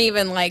they weren't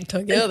even like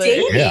together.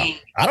 Yeah.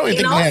 I don't even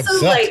think they had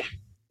sex. Like,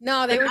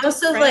 no, they were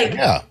also just like,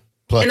 yeah.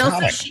 Platonic. And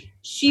also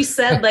she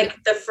said like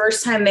the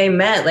first time they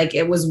met, like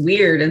it was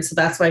weird. And so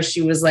that's why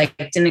she was like,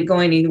 didn't go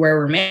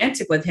anywhere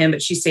romantic with him,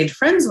 but she stayed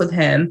friends with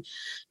him.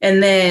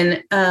 And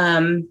then,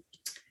 and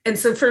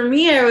so for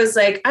me, I was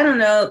like, I don't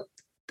know,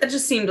 that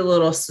just seemed a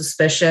little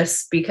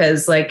suspicious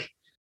because like,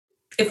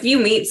 if you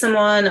meet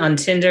someone on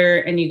Tinder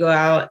and you go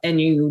out and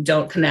you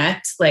don't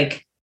connect,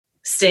 like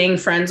staying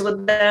friends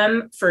with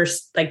them for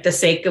like the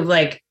sake of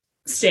like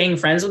staying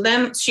friends with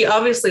them, she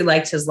obviously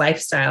liked his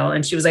lifestyle.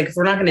 And she was like, if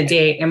we're not going to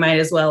date, I might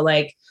as well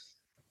like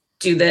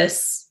do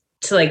this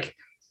to like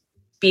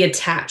be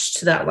attached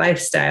to that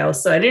lifestyle.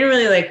 So I didn't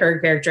really like her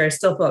character. I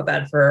still felt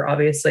bad for her,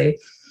 obviously.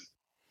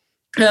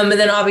 And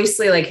then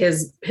obviously like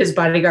his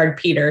bodyguard,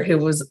 Peter, who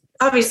was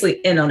obviously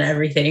in on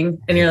everything.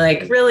 And you're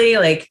like, really?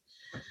 Like,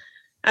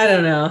 I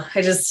don't know.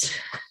 it's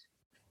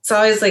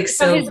always like,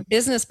 so his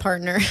business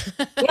partner.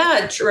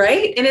 Yeah.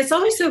 Right. And it's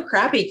always so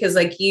crappy. Cause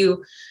like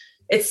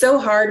it's so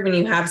hard when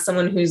you have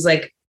someone who's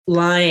like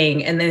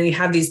lying and then you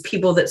have these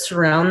people that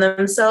surround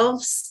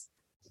themselves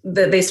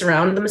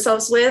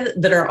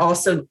with that are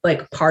also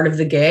like part of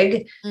the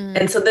gig.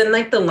 And so then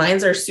like the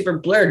lines are super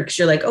blurred because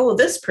you're like, oh,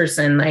 this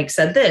person like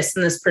said this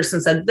and this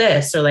person said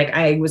this, or like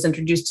I was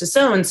introduced to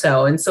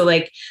so-and-so. And so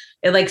like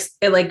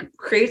it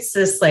creates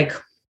this like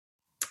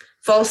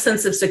false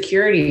sense of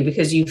security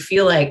because you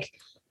feel like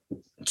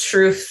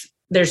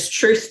there's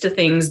truth to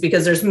things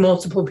because there's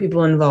multiple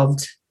people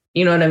involved.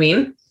 You know what I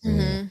mean?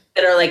 Mm-hmm.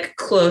 That are like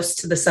close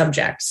to the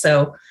subject.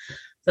 So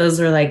those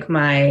are like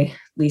my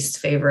least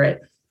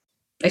favorite.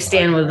 I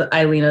stand with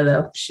Eilena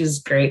though. She's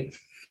great.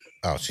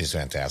 Oh, she's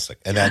fantastic.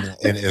 And then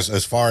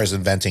as far as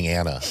Inventing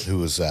Anna, who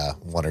was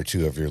one or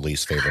two of your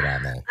least favorite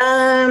on there?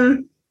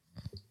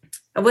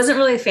 I wasn't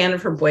really a fan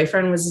of her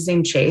boyfriend. Was his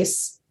name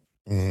Chase?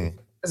 Mm-hmm.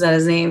 Was that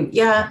his name?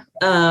 Yeah.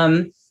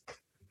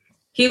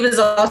 He was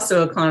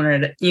also a con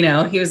artist.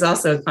 He was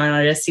also a con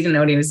artist. He didn't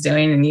know what he was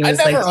doing. And I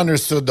never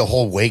understood the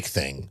whole wake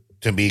thing,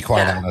 to be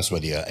quite honest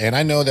with you. And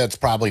I know that's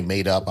probably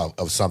made up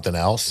of something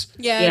else.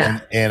 Yeah.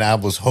 And I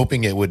was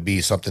hoping it would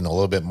be something a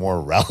little bit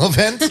more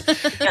relevant.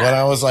 But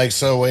I was like,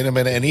 so wait a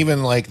minute. And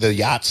even like the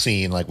yacht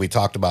scene, like we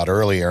talked about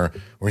earlier,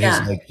 where he's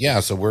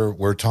like, so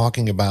we're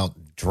talking about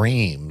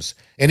dreams.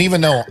 And even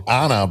though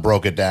Anna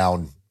broke it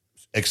down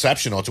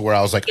exceptional to where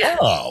I was like,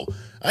 oh,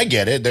 I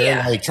get it. They're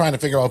like trying to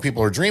figure out what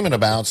people are dreaming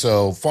about.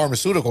 So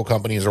pharmaceutical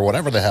companies or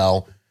whatever the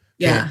hell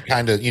can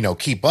kind of,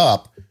 keep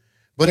up.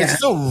 But it Yeah.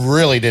 still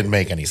really didn't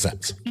make any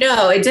sense.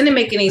 No, it didn't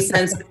make any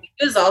sense.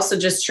 It was also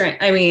just trying.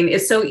 I mean,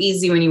 it's so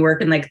easy when you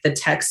work in like the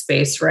tech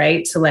space,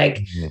 right? To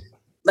like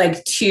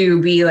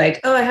to be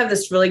like, oh, I have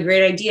this really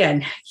great idea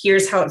and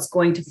here's how it's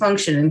going to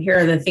function and here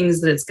are the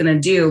things that it's going to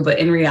do. But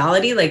in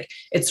reality, like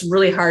it's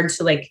really hard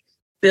to like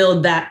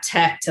build that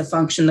tech to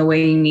function the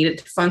way you need it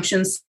to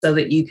function so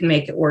that you can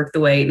make it work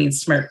the way it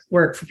needs to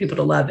work for people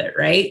to love it,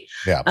 right?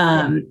 Yeah.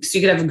 So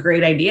you could have a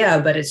great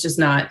idea, but it's just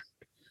not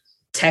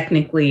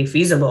technically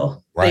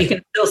feasible. Right. But you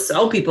can still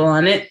sell people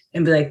on it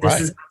and be like, this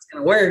Right. is how it's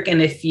going to work.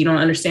 And if you don't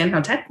understand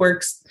how tech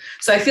works.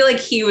 So I feel like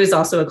he was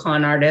also a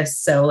con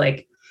artist. So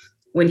like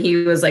when he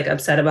was like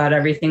upset about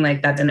everything,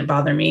 like that didn't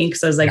bother me.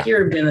 Cause I was like, Yeah.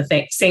 you're doing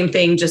the same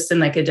thing, just in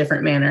like a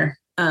different manner.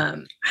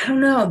 I don't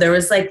know. There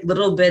was like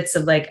little bits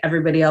of like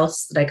everybody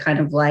else that I kind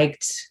of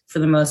liked for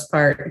the most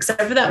part,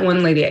 except for that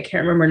one lady. I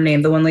can't remember her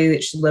name. The one lady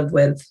that she lived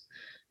with.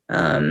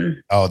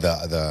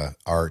 The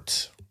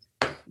art.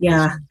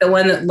 Yeah. The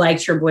one that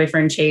liked her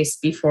boyfriend Chase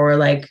before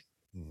like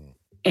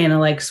Anna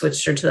like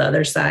switched her to the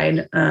other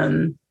side.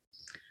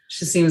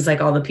 She seems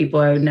like all the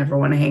people I would never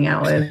want to hang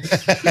out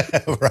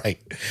with. Right.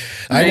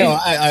 I know.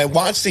 I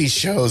watch these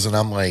shows and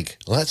I'm like,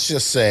 let's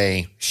just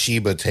say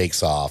Sheba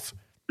takes off.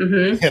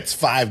 It's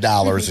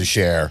 $5 a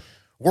share.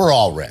 We're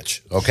all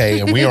rich. Okay.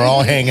 And we are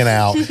all hanging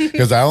out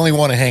because I only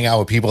want to hang out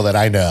with people that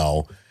I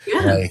know. Yeah.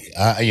 Like,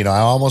 I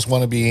almost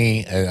want to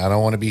be, and I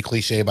don't want to be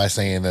cliche by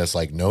saying this,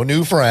 like no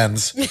new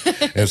friends,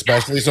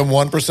 especially some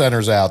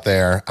 1%ers out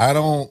there. I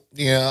don't,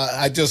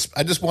 I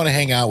just want to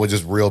hang out with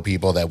just real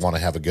people that want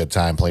to have a good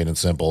time, plain and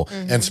simple,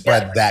 and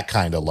spread that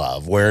kind of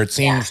love where it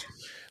seems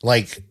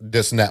like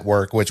this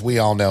network, which we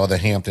all know, the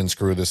Hamptons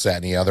crew, this, that,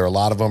 and the other, a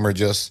lot of them are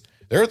just,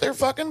 they're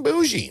fucking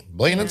bougie,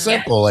 plain and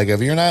simple. Like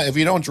if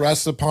you don't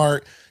dress the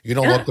part, you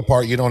don't look the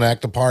part, you don't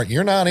act the part,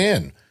 you're not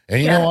in.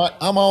 And you know what?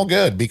 I'm all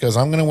good because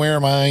I'm going to wear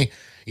my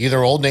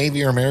either Old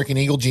Navy or American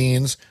Eagle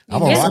jeans. I'm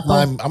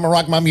gonna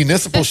rock my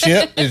municipal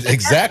shit.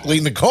 Exactly,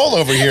 Nicole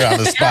over here on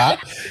the spot.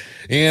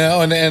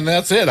 And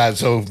that's it.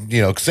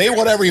 Say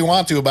whatever you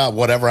want to about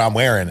whatever I'm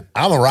wearing.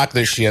 I'm gonna rock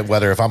this shit,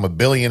 whether if I'm a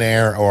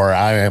billionaire or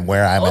I am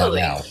where I'm at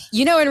now.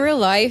 In real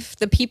life,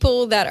 the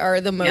people that are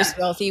the most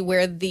wealthy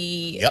wear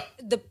they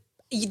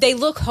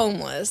look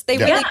homeless. They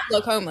really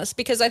look homeless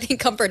because I think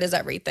comfort is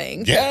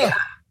everything. Yeah.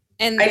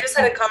 And I just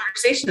had a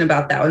conversation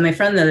about that with my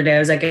friend the other day. I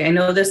was like, I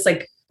know this,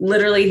 like,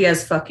 literally he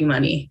has fuck you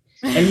money.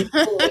 And he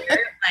wears,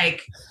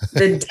 like,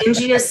 the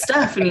dingiest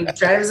stuff. And he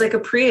drives, like, a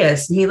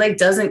Prius. And he, like,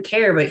 doesn't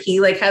care. But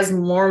he, like, has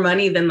more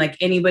money than, like,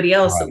 anybody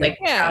else that, like,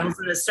 travels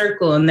in a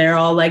circle. And they're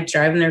all, like,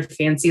 driving their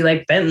fancy,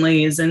 like,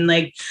 Bentleys and,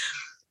 like,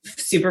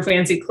 super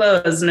fancy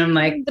clothes. And I'm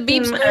like,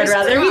 I'd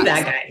rather be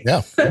that guy.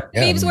 Yeah.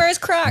 Biebs wears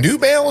Crocs. New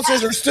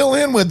Balances are still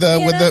in with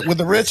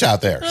the rich out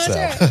there. That's so.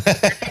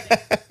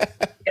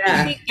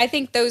 right. I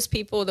think those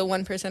people, the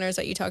 1%ers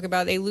that you talk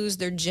about, they lose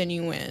their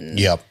genuine.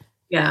 Yep.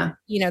 Yeah.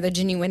 The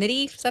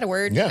genuinity. Is that a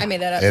word? Yeah. I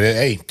made that up.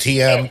 Hey,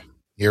 TM,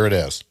 here it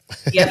is.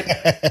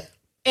 Yep.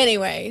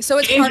 Anyway, so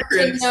it's hard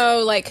to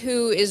know like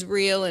who is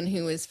real and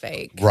who is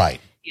fake.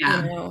 Right.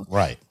 Yeah.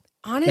 Right.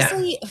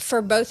 Honestly,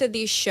 for both of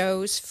these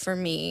shows, for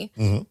me,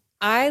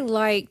 I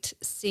liked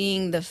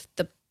seeing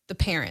the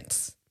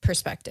parents'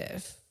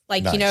 perspective.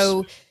 Like,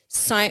 nice.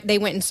 They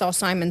went and saw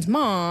Simon's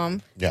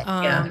mom.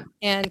 Yeah.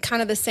 And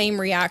kind of the same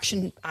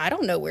reaction. I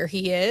don't know where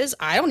he is.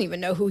 I don't even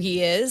know who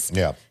he is.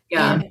 Yeah.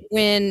 Yeah.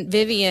 When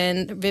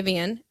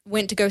Vivian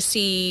went to go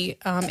see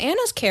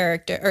Anna's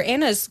parents,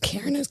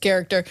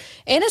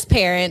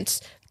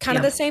 kind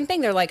of the same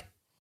thing. They're like,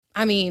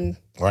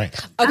 right.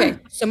 Okay.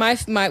 So my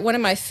one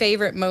of my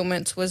favorite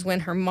moments was when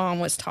her mom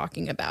was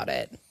talking about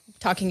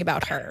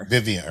her.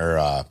 Vivian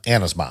or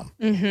Anna's mom.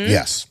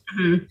 Yes.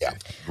 Yeah.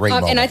 Great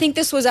moment. And I think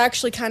this was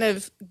actually kind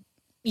of,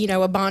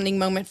 a bonding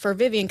moment for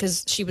Vivian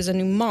because she was a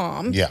new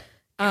mom. Yeah.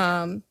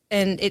 And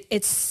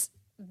it's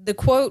the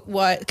quote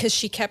was because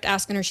she kept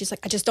asking her, she's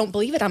like, I just don't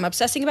believe it. I'm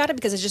obsessing about it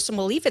because I just don't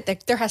believe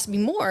it. There has to be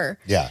more.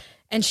 Yeah.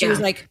 And she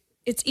was like,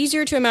 it's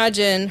easier to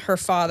imagine her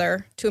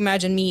father, to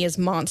imagine me as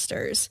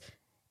monsters.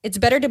 It's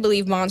better to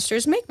believe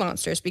monsters make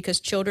monsters because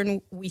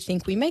children, we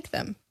think we make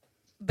them.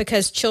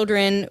 Because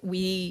children,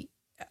 we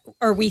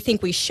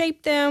think we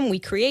shape them, we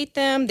create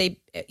them,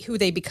 who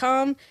they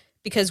become,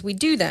 because we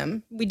do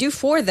them. We do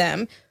for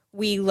them.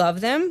 We love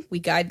them, we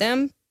guide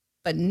them,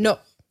 but no.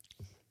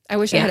 I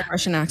wish I had a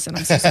Russian accent.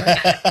 I'm so sorry.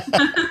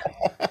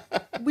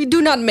 We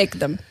do not make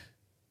them.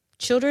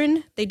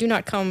 Children, they do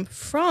not come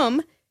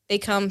from, they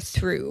come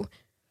through.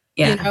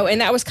 Yeah.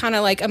 And that was kind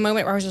of like a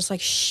moment where I was just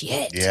like,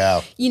 shit.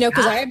 Yeah.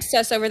 Because I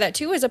obsess over that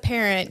too as a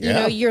parent.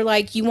 You're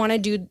like, you want to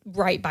do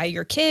right by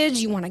your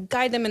kids. You want to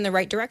guide them in the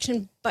right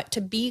direction. But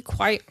to be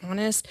quite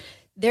honest,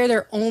 they're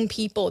their own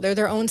people. They're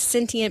their own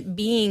sentient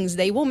beings.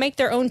 They will make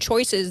their own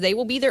choices. They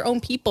will be their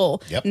own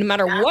people, no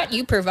matter what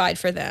you provide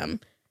for them.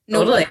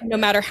 No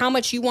matter how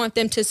much you want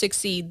them to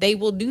succeed, they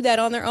will do that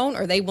on their own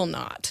or they will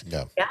not.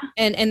 Yeah.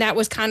 And that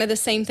was kind of the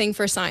same thing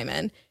for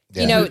Simon.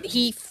 Yeah.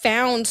 He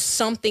found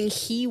something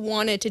he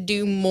wanted to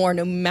do more,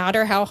 no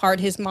matter how hard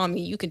his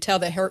mommy, you could tell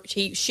that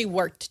she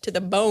worked to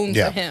the bone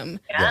for him.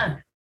 Yeah.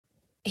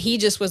 he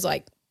just was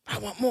like, I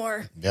want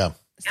more. Yeah.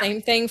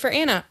 Same thing for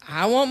Anna.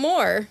 I want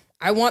more.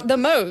 I want the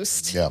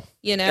most. Yeah.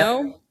 You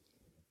know?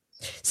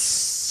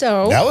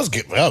 So That was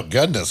good. Oh,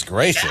 goodness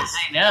gracious.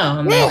 I know.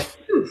 I'm Woo. like,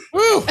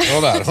 Woo.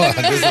 Hold on.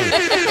 Just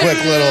a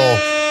quick little.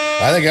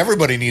 I think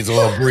everybody needs a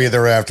little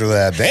breather after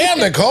that. Damn,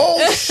 Nicole.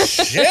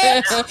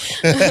 Shit.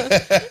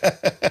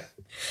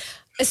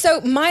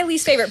 So my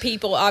least favorite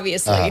people,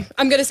 obviously,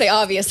 I'm going to say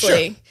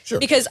obviously, Sure.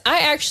 because I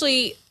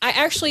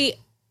actually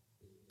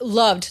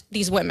loved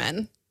these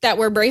women that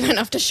were brave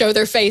enough to show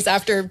their face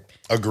after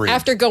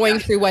going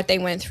through what they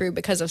went through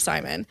because of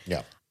Simon.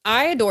 Yeah.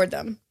 I adored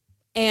them.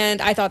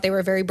 And I thought they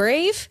were very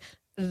brave.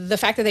 The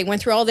fact that they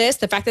went through all this,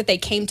 the fact that they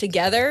came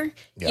together,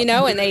 you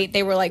know, and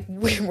they were like,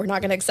 we're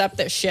not going to accept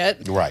this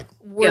shit. Right.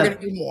 We're going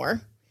to do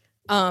more.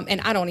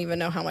 And I don't even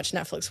know how much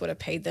Netflix would have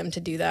paid them to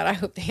do that. I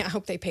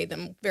hope they paid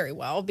them very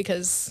well,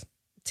 because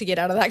to get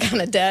out of that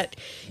kind of debt,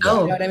 you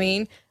know what I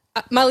mean?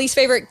 My least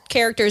favorite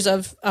characters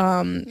of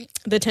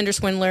the Tinder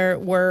Swindler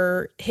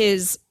were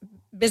his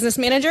business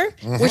manager,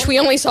 which we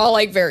only saw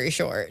like very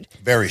short.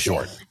 Very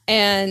short.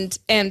 And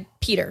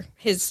Peter,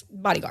 his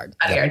bodyguard.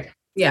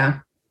 Yeah.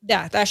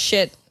 That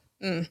shit.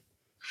 That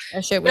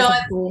shit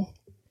was cool.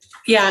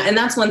 Yeah, and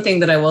that's one thing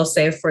that I will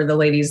say for the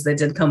ladies that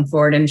did come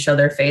forward and show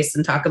their face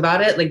and talk about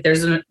it. Like,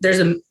 there's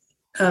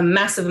a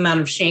massive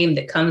amount of shame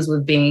that comes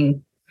with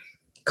being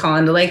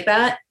conned like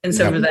that, and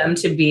so for them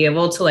to be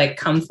able to like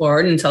come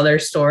forward and tell their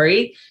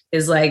story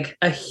is like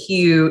a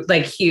huge.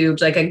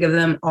 Like, I give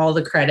them all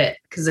the credit,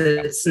 because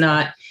it's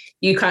not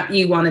you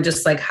want to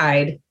just like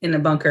hide in a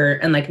bunker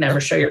and like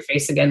never show your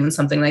face again when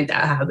something like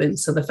that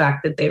happens. So the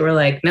fact that they were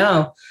like,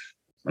 no,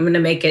 I'm going to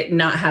make it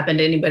not happen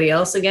to anybody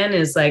else again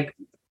is like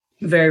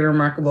very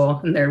remarkable,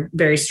 and they're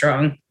very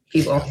strong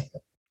people.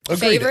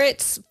 Agreed.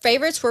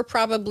 Favorites were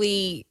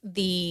probably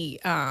the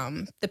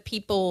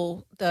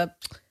people,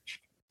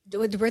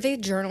 were they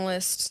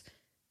journalists?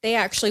 They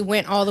actually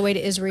went all the way to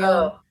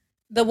Israel.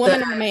 The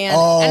woman and the man,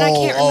 and I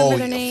can't remember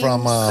their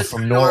names.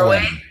 From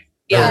Norway.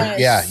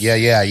 Yes.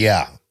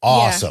 Yeah.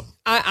 Awesome.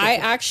 Yeah. I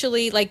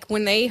actually, like,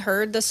 when they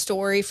heard the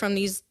story from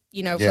these,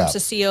 you know, from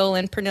Cecile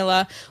and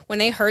Pernilla, when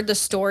they heard the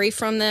story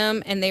from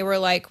them, and they were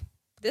like,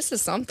 this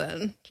is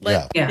something.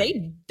 Like,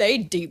 they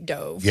deep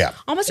dove. Yeah.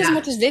 Almost as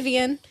much as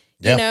Vivian.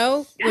 You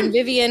know, when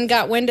Vivian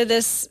got wind of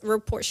this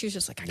report, she was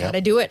just like, I got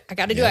to do it. I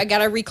got to do it. I got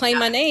to reclaim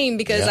my name,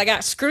 because I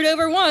got screwed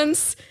over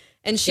once.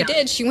 And she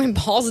did. She went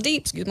balls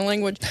deep, excuse my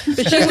language.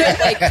 But she went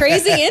like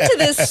crazy into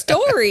this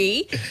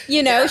story.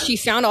 You know, she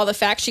found all the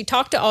facts. She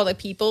talked to all the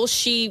people.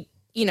 She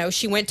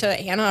went to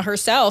Anna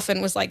herself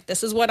and was like,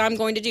 this is what I'm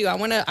going to do. I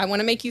want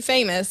to make you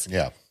famous.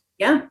 Yeah.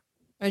 Yeah.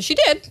 And she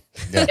did.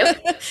 Yeah.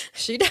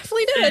 She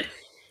definitely did.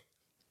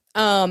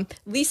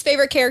 Least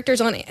favorite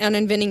characters on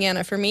Inventing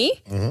Anna for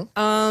me.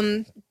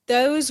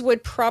 Those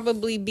would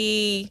probably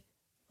be,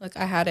 look,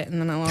 I had it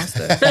and then I lost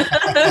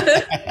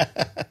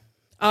it.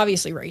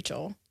 Obviously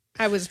Rachel.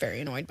 I was very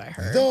annoyed by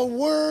her. The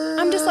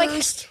worst. I'm just like,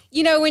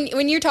 you know,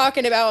 when you're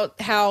talking about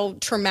how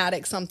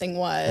traumatic something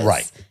was,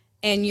 right,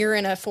 and you're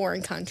in a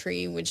foreign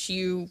country, which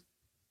you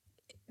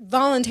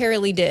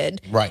voluntarily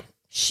did, right?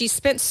 She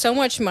spent so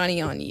much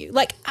money on you.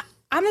 Like,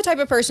 I'm the type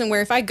of person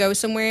where if I go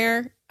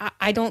somewhere,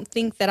 I don't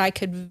think that I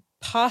could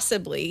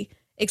possibly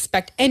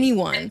expect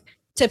anyone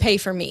to pay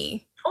for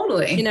me.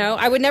 Totally. You know,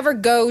 I would never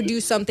go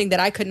do something that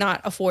I could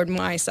not afford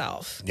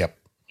myself. Yep.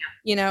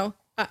 You know,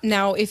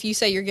 now if you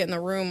say you're getting the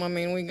room, I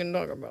mean, we can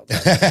talk about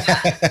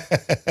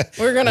that.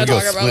 We're going to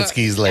talk about split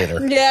skis later.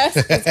 Yeah,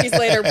 split skis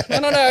later. I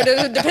don't know.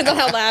 It depends on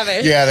how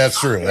lavish. Yeah, that's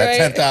true. Right?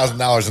 That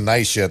 $10,000 a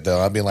night shit, though.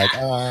 I'd be like,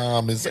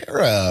 is there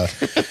a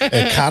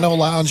Econo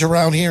lounge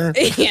around here?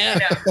 Yeah.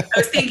 I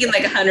was thinking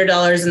like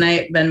 $100 a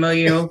night, Venmo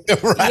you.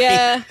 Right.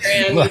 Yeah.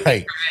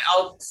 Right.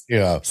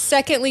 Yeah.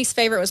 Second least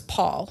favorite was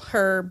Paul,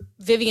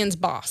 Vivian's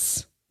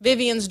boss.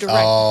 Vivian's direct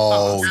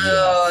Oh, boss.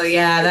 Oh,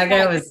 yeah. That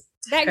guy was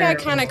That guy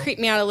kind of creeped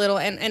me out a little,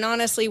 and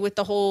honestly, with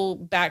the whole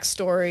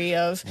backstory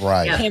of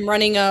him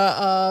running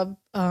the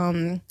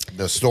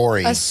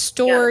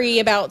story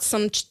about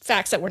some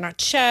facts that were not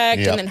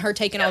checked, and then her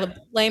taking all the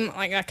blame,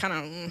 like I kind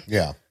of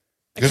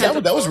because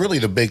that was really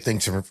the big thing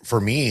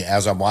for me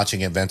as I'm watching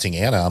Inventing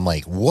Anna. I'm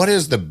like, what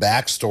is the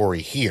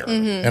backstory here?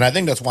 And I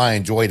think that's why I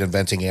enjoyed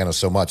Inventing Anna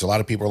so much. A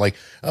lot of people are like,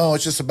 oh,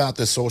 it's just about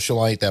this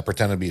socialite that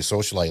pretended to be a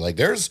socialite. Like,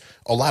 there's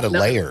a lot of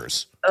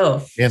layers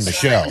in the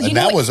show. And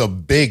that was a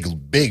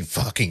big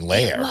fucking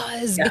layer.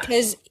 It was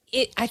because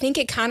I think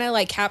it kind of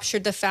like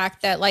captured the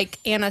fact that, like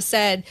Anna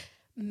said,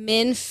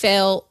 men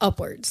fell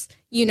upwards.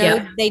 You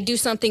know, they do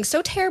something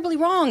so terribly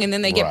wrong and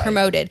then they get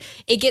promoted.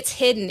 It gets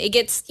hidden. It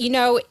gets, you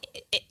know,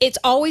 it's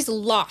always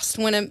lost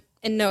when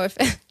no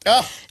offense,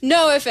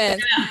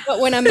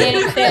 but when a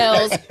man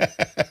fails,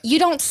 you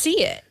don't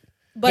see it.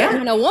 But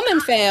when a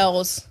woman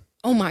fails,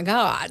 oh my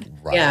God.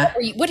 Right. Yeah.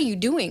 What are you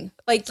doing?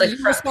 Like you're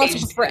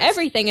responsible for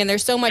everything, and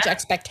there's so much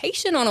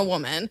expectation on a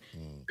woman.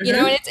 You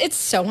know, and it's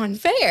so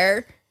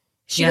unfair.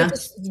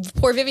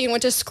 Poor Vivian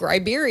went to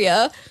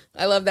Scriberia.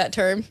 I love that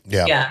term.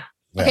 Yeah.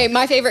 Okay,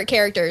 my favorite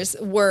characters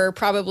were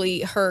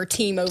probably her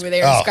team over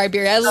there Oh. in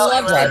Skyberia. I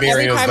loved them every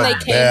Skyberia's time the they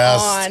came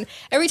best. on.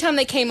 Every time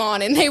they came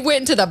on and they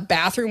went into the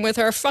bathroom with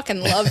her, I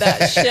fucking love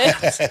that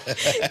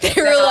shit. They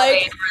were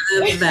like,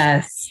 We're the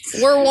best.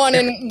 we're one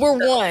and we're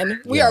one.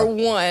 We are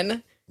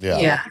one. Yeah.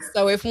 Yeah.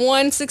 So if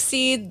one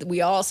succeeds,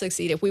 we all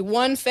succeed. If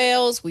one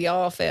fails, we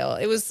all fail.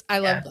 I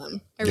love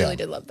them. I really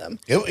did love them.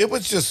 It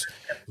was just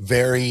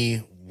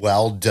very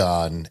well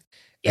done.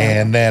 Yeah.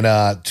 And then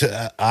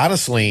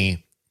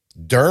honestly,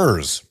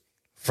 Durs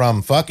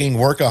from fucking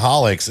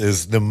Workaholics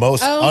is the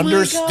most Oh my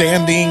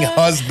understanding God.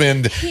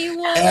 husband He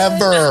was.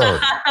 ever.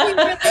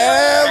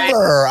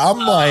 Ever. I'm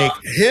like,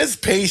 his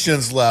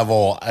patience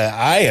level,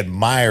 I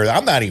admire.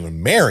 I'm not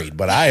even married,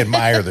 but I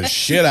admire the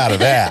shit out of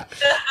that.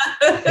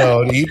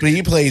 So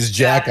he plays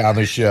Jack on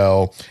the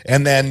show.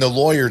 And then the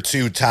lawyer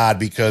too, Todd,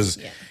 because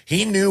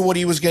he knew what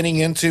he was getting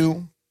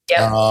into.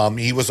 Yep.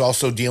 He was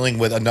also dealing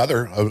with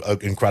another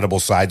incredible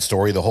side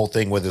story, the whole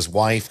thing with his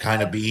wife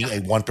kind of being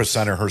a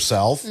 1%er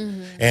herself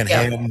and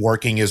him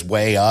working his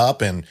way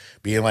up and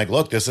being like,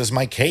 look, this is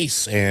my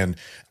case. And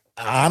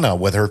Anna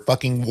with her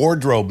fucking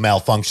wardrobe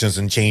malfunctions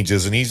and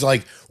changes. And he's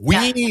like,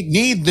 we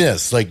need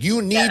this. Like,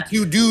 you need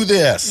to do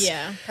this.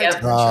 Yeah.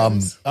 Yep.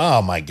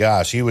 Oh my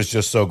gosh, he was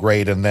just so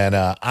great. And then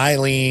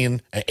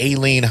Aileen,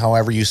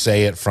 however you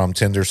say it, from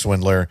Tinder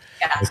Swindler.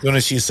 As soon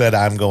as she said,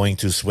 "I'm going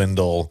to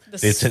swindle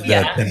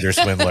the Tinder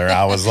Swindler,"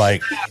 I was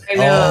like, I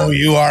know. "Oh,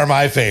 you are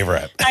my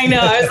favorite." I know.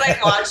 I was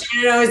like watching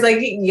it. And I was like,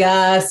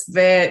 yes,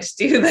 bitch,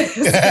 do this.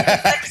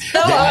 Like, so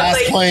Yes,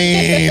 like,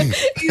 queen.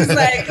 he's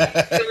like,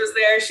 it was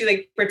there. She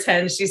like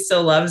pretends she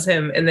still loves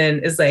him, and then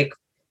is like,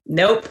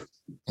 nope,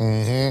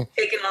 Mhm.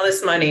 taking all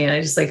this money. And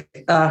I just like,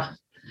 I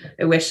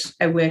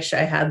wish I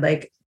had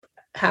like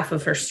half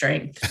of her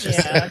strength.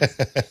 Just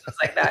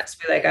like that. To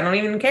be like, I don't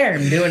even care.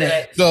 I'm doing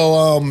it.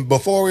 So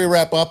before we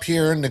wrap up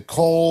here,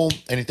 Nicole,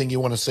 anything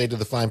you want to say to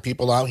the fine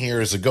people out here?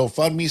 Is the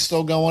GoFundMe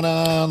still going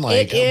on?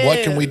 Like, It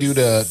what can we do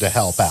is. to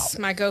help out?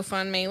 My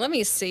GoFundMe. Let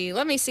me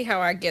see how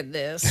I get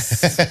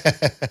this.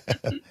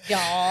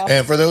 Y'all.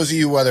 And for those of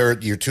you, whether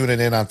you're tuning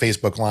in on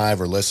Facebook Live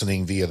or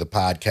listening via the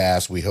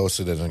podcast, we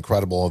hosted an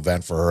incredible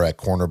event for her at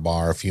Corner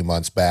Bar a few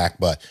months back.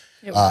 But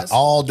It was.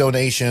 all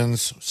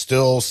donations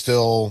still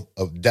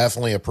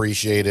definitely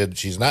appreciated.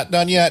 She's not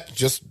done yet.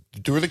 Just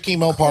through the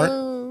chemo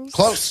part.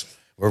 Close.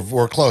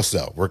 We're close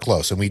though. We're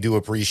close, and we do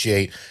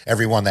appreciate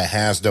everyone that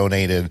has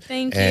donated.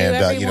 Thank you, and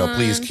everyone.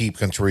 please keep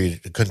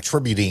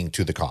contributing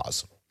to the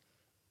cause.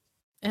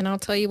 And I'll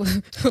tell you what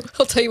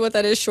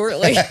that is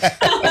shortly.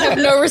 I have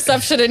no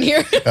reception in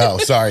here. Oh,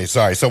 sorry.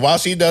 So while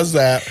she does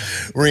that,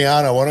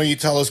 Rihanna, why don't you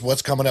tell us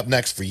what's coming up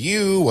next for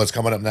you, what's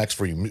coming up next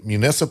for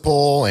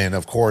Municipal, and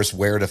of course,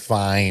 where to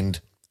find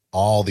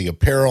all the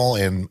apparel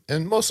and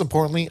most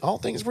importantly, all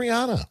things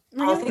Rihanna.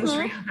 All things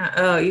Rihanna.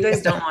 Oh, you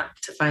guys don't want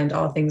to find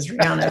all things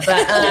Rihanna,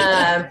 but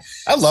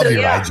I love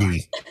your yeah.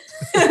 IG.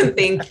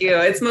 Thank you.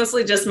 It's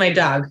mostly just my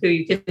dog who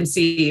you can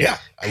see. Yeah,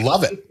 I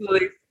love it.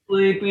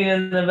 Sleeping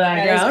in the That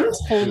background.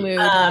 is a whole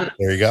mood.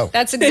 There you go.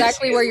 That's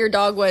exactly where your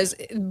dog was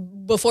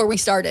before we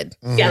started.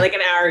 Yeah, like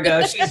an hour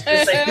ago. She's just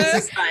like,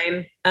 this is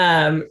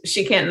fine.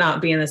 She can't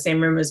not be in the same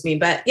room as me.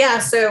 But yeah,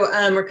 so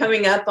we're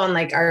coming up on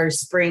like our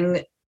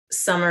spring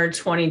summer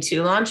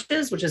 22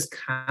 launches, which is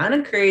kind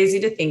of crazy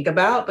to think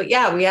about. But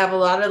yeah, we have a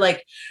lot of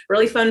like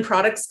really fun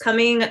products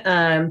coming.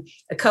 A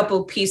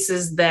couple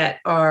pieces that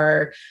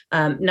are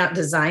not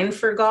designed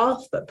for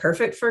golf, but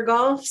perfect for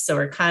golf. So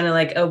we're kind of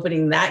like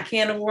opening that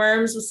can of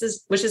worms,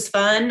 which is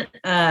fun.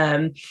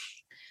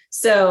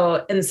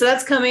 So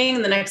that's coming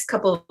in the next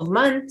couple of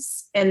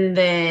months. And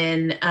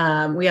then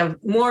we have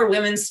more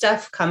women's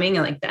stuff coming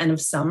in like the end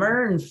of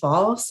summer and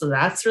fall. So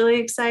that's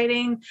really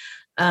exciting.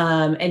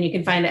 And you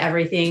can find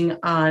everything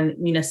on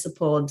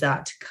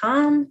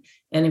municipal.com.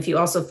 And if you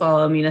also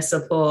follow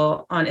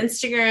Municipal on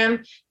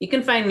Instagram, you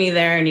can find me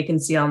there and you can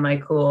see all my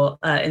cool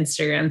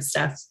Instagram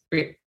stuff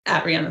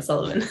at Rihanna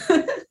Sullivan.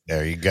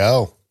 There you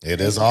go.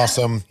 It is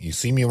awesome. You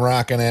see me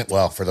rocking it.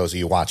 Well, for those of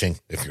you watching,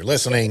 if you're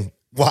listening,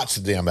 watch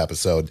the damn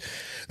episode.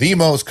 The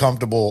most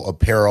comfortable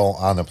apparel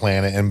on the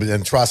planet.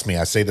 And trust me,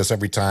 I say this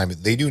every time.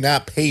 They do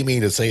not pay me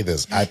to say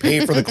this. I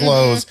pay for the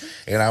clothes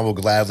and I will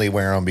gladly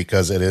wear them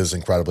because it is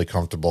incredibly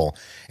comfortable.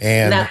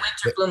 And that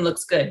winter bloom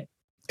looks good.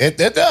 It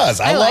does.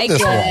 I love like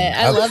this it. one.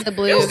 I love the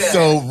blue.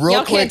 So real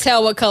Y'all quick. can't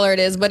tell what color it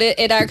is, but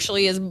it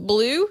actually is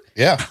blue.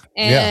 Yeah.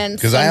 And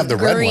Because I have the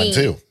some red one green.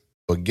 too.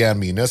 Again,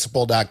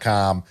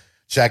 municipal.com.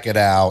 Check it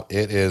out.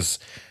 It is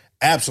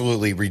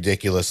absolutely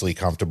ridiculously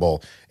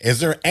comfortable. Is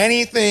there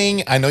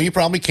anything, I know you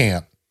probably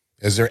can't,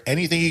 is there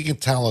anything you can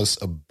tell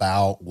us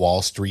about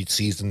Wall Street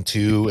season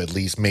 2, at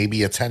least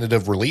maybe a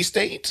tentative release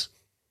date?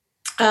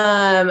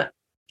 I'm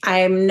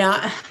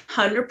not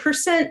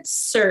 100%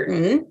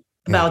 certain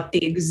about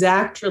the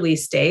exact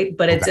release date,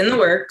 but it's in the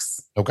works.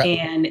 Okay.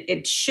 And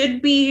it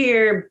should be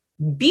here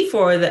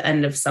before the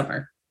end of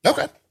summer.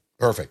 Okay.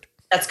 Perfect.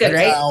 That's good,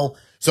 That's right?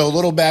 So a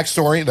little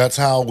backstory. That's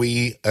how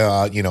we,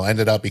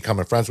 ended up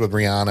becoming friends with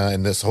Rihanna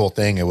and this whole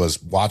thing. It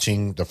was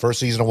watching the first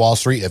season of Wall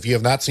Street. If you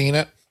have not seen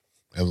it,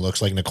 It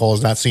looks like Nicole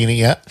has not seen it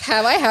yet.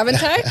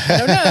 Haven't I? I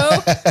don't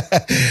know.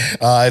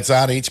 It's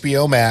on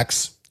HBO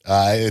Max.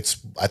 I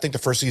think the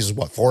first season is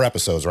what, 4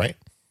 episodes, right?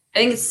 I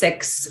think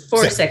it's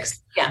 4 or 6.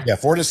 Yeah.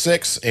 4 to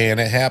 6. And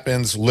it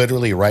happens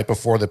literally right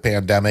before the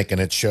pandemic. And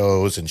it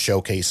shows and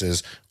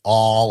showcases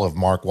all of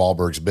Mark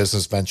Wahlberg's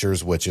business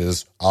ventures, which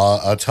is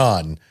a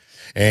ton.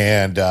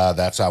 And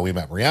that's how we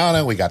met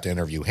Rihanna. We got to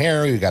interview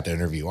Harry. We got to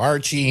interview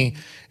Archie.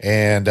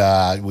 And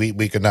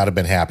we could not have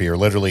been happier.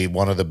 Literally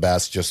one of the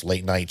best just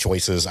late night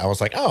choices. I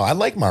was like, oh, I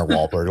like Mark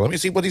Wahlberg. Let me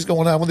see what he's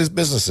going on with his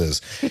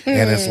businesses.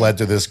 And it's led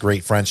to this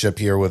great friendship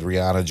here with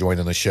Rihanna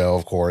joining the show,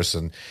 of course.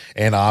 And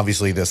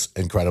obviously this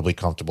incredibly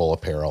comfortable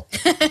apparel.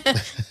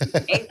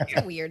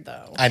 It's weird,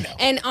 though. I know.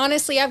 And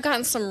honestly, I've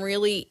gotten some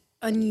really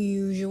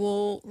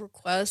unusual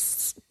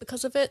requests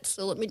because of it.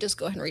 So let me just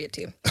go ahead and read it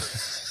to you.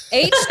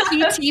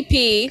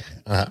 http :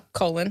 that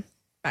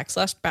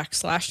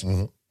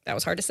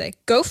was hard to say.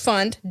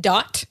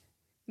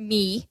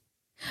 GoFund.me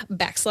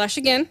 /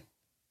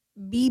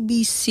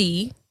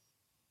 BBC.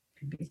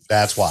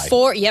 That's why.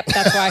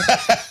 That's why.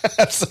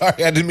 I'm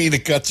sorry, I didn't mean to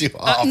cut you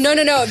off.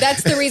 No.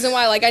 That's the reason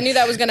why. Like, I knew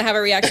that was going to have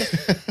a reaction.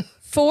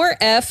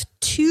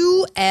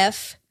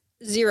 4F2F0.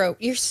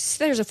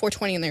 There's a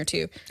 420 in there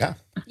too. Yeah.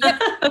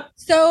 Yep.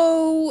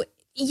 So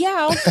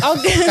yeah,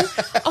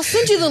 I'll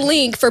send you the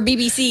link for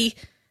BBC.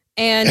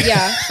 And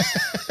yeah,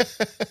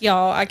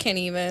 y'all, I can't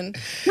even.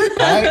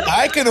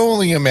 I can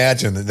only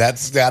imagine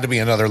that's got to be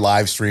another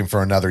live stream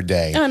for another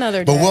day.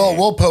 But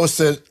we'll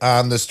post it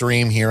on the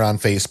stream here on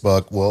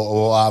Facebook.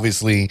 We'll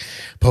obviously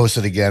post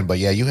it again. But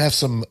yeah, you have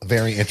some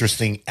very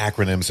interesting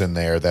acronyms in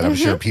there that I'm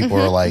sure people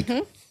are like.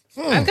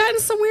 I've gotten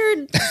some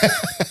weird,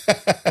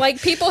 like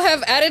people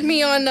have added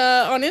me on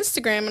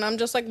Instagram, and I'm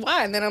just like,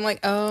 why? And then I'm like,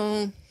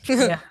 oh,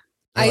 Yeah.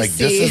 I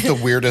see. This is the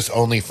weirdest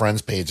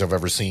OnlyFriends page I've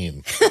ever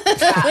seen. So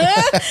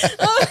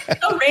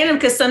random,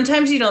 because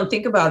sometimes you don't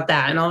think about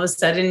that, and all of a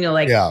sudden you'll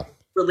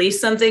release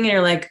something, and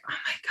you're like, oh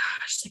my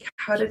gosh, like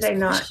how did I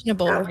not? That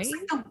was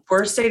like the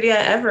worst idea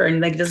ever,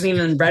 and like doesn't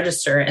even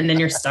register, and then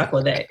you're stuck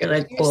with it. You're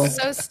like, cool. You're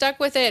so stuck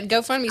with it.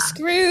 GoFundMe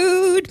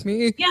screwed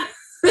me. Yeah.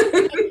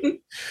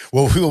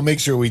 Well, we will make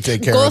sure we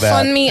take care of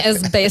that. GoFundMe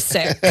is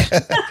basic.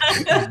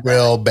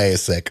 Real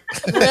basic.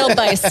 Real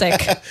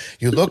basic.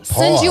 You look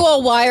poor. Send you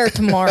a wire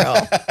tomorrow.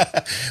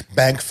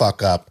 Bank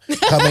fuck up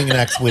coming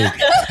next week.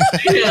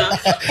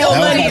 Oh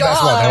my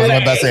God. That was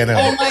my best anime.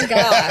 Oh my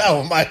God.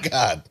 Oh my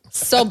God.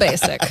 So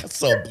basic.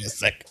 So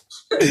basic.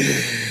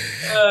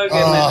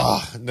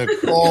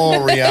 Nicole,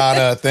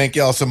 Rihanna, thank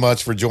y'all so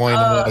much for joining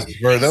us.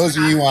 For those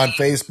of you on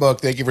Facebook,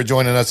 thank you for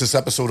joining us. This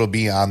episode will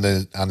be on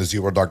the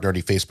Zero Dark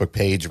Nerdy Facebook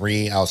page.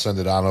 I'll send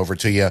it on over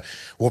to you.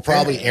 We'll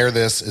probably air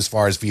this as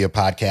far as via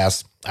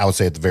podcast, I would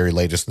say at the very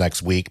latest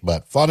next week,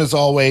 but fun as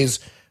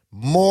always.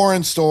 More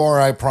in store,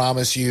 I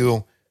promise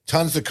you.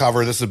 Tons to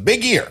cover. This is a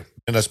big year.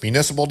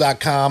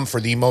 Municipal.com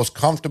for the most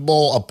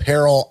comfortable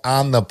apparel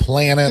on the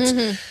planet.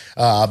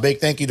 Big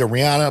thank you to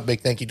Rihanna.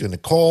 Big thank you to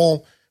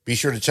Nicole. Be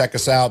sure to check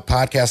us out.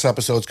 Podcast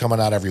episodes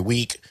coming out every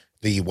week.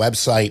 The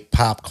website,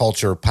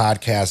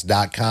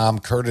 popculturepodcast.com,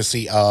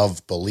 courtesy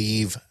of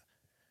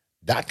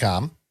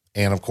Believe.com.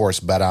 And, of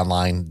course,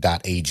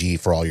 betonline.ag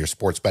for all your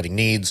sports betting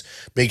needs.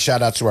 Big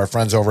shout out to our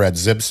friends over at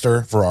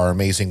Zibster for our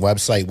amazing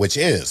website, which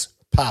is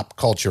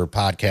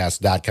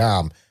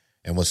popculturepodcast.com.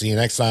 And we'll see you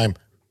next time.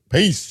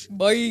 Peace.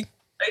 Bye.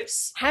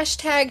 Oops.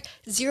 Hashtag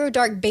Zero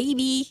Dark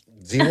Baby.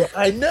 Zero.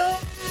 I know.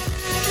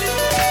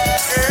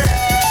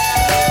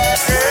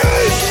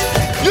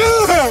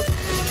 Yeah!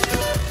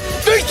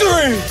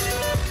 Victory!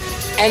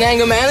 And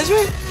anger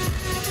management?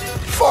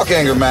 Fuck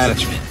anger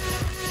management.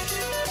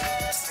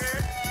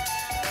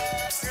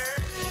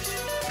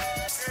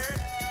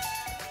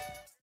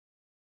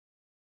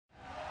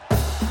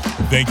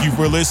 Thank you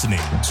for listening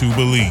to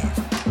Believe.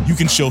 You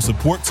can show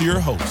support to your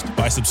host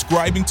by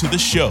subscribing to the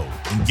show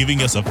and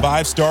giving us a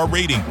 5-star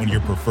rating on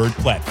your preferred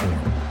platform.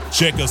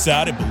 Check us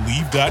out at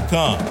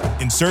Believe.com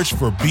and search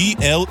for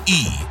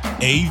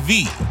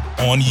BLEAV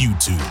on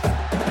YouTube.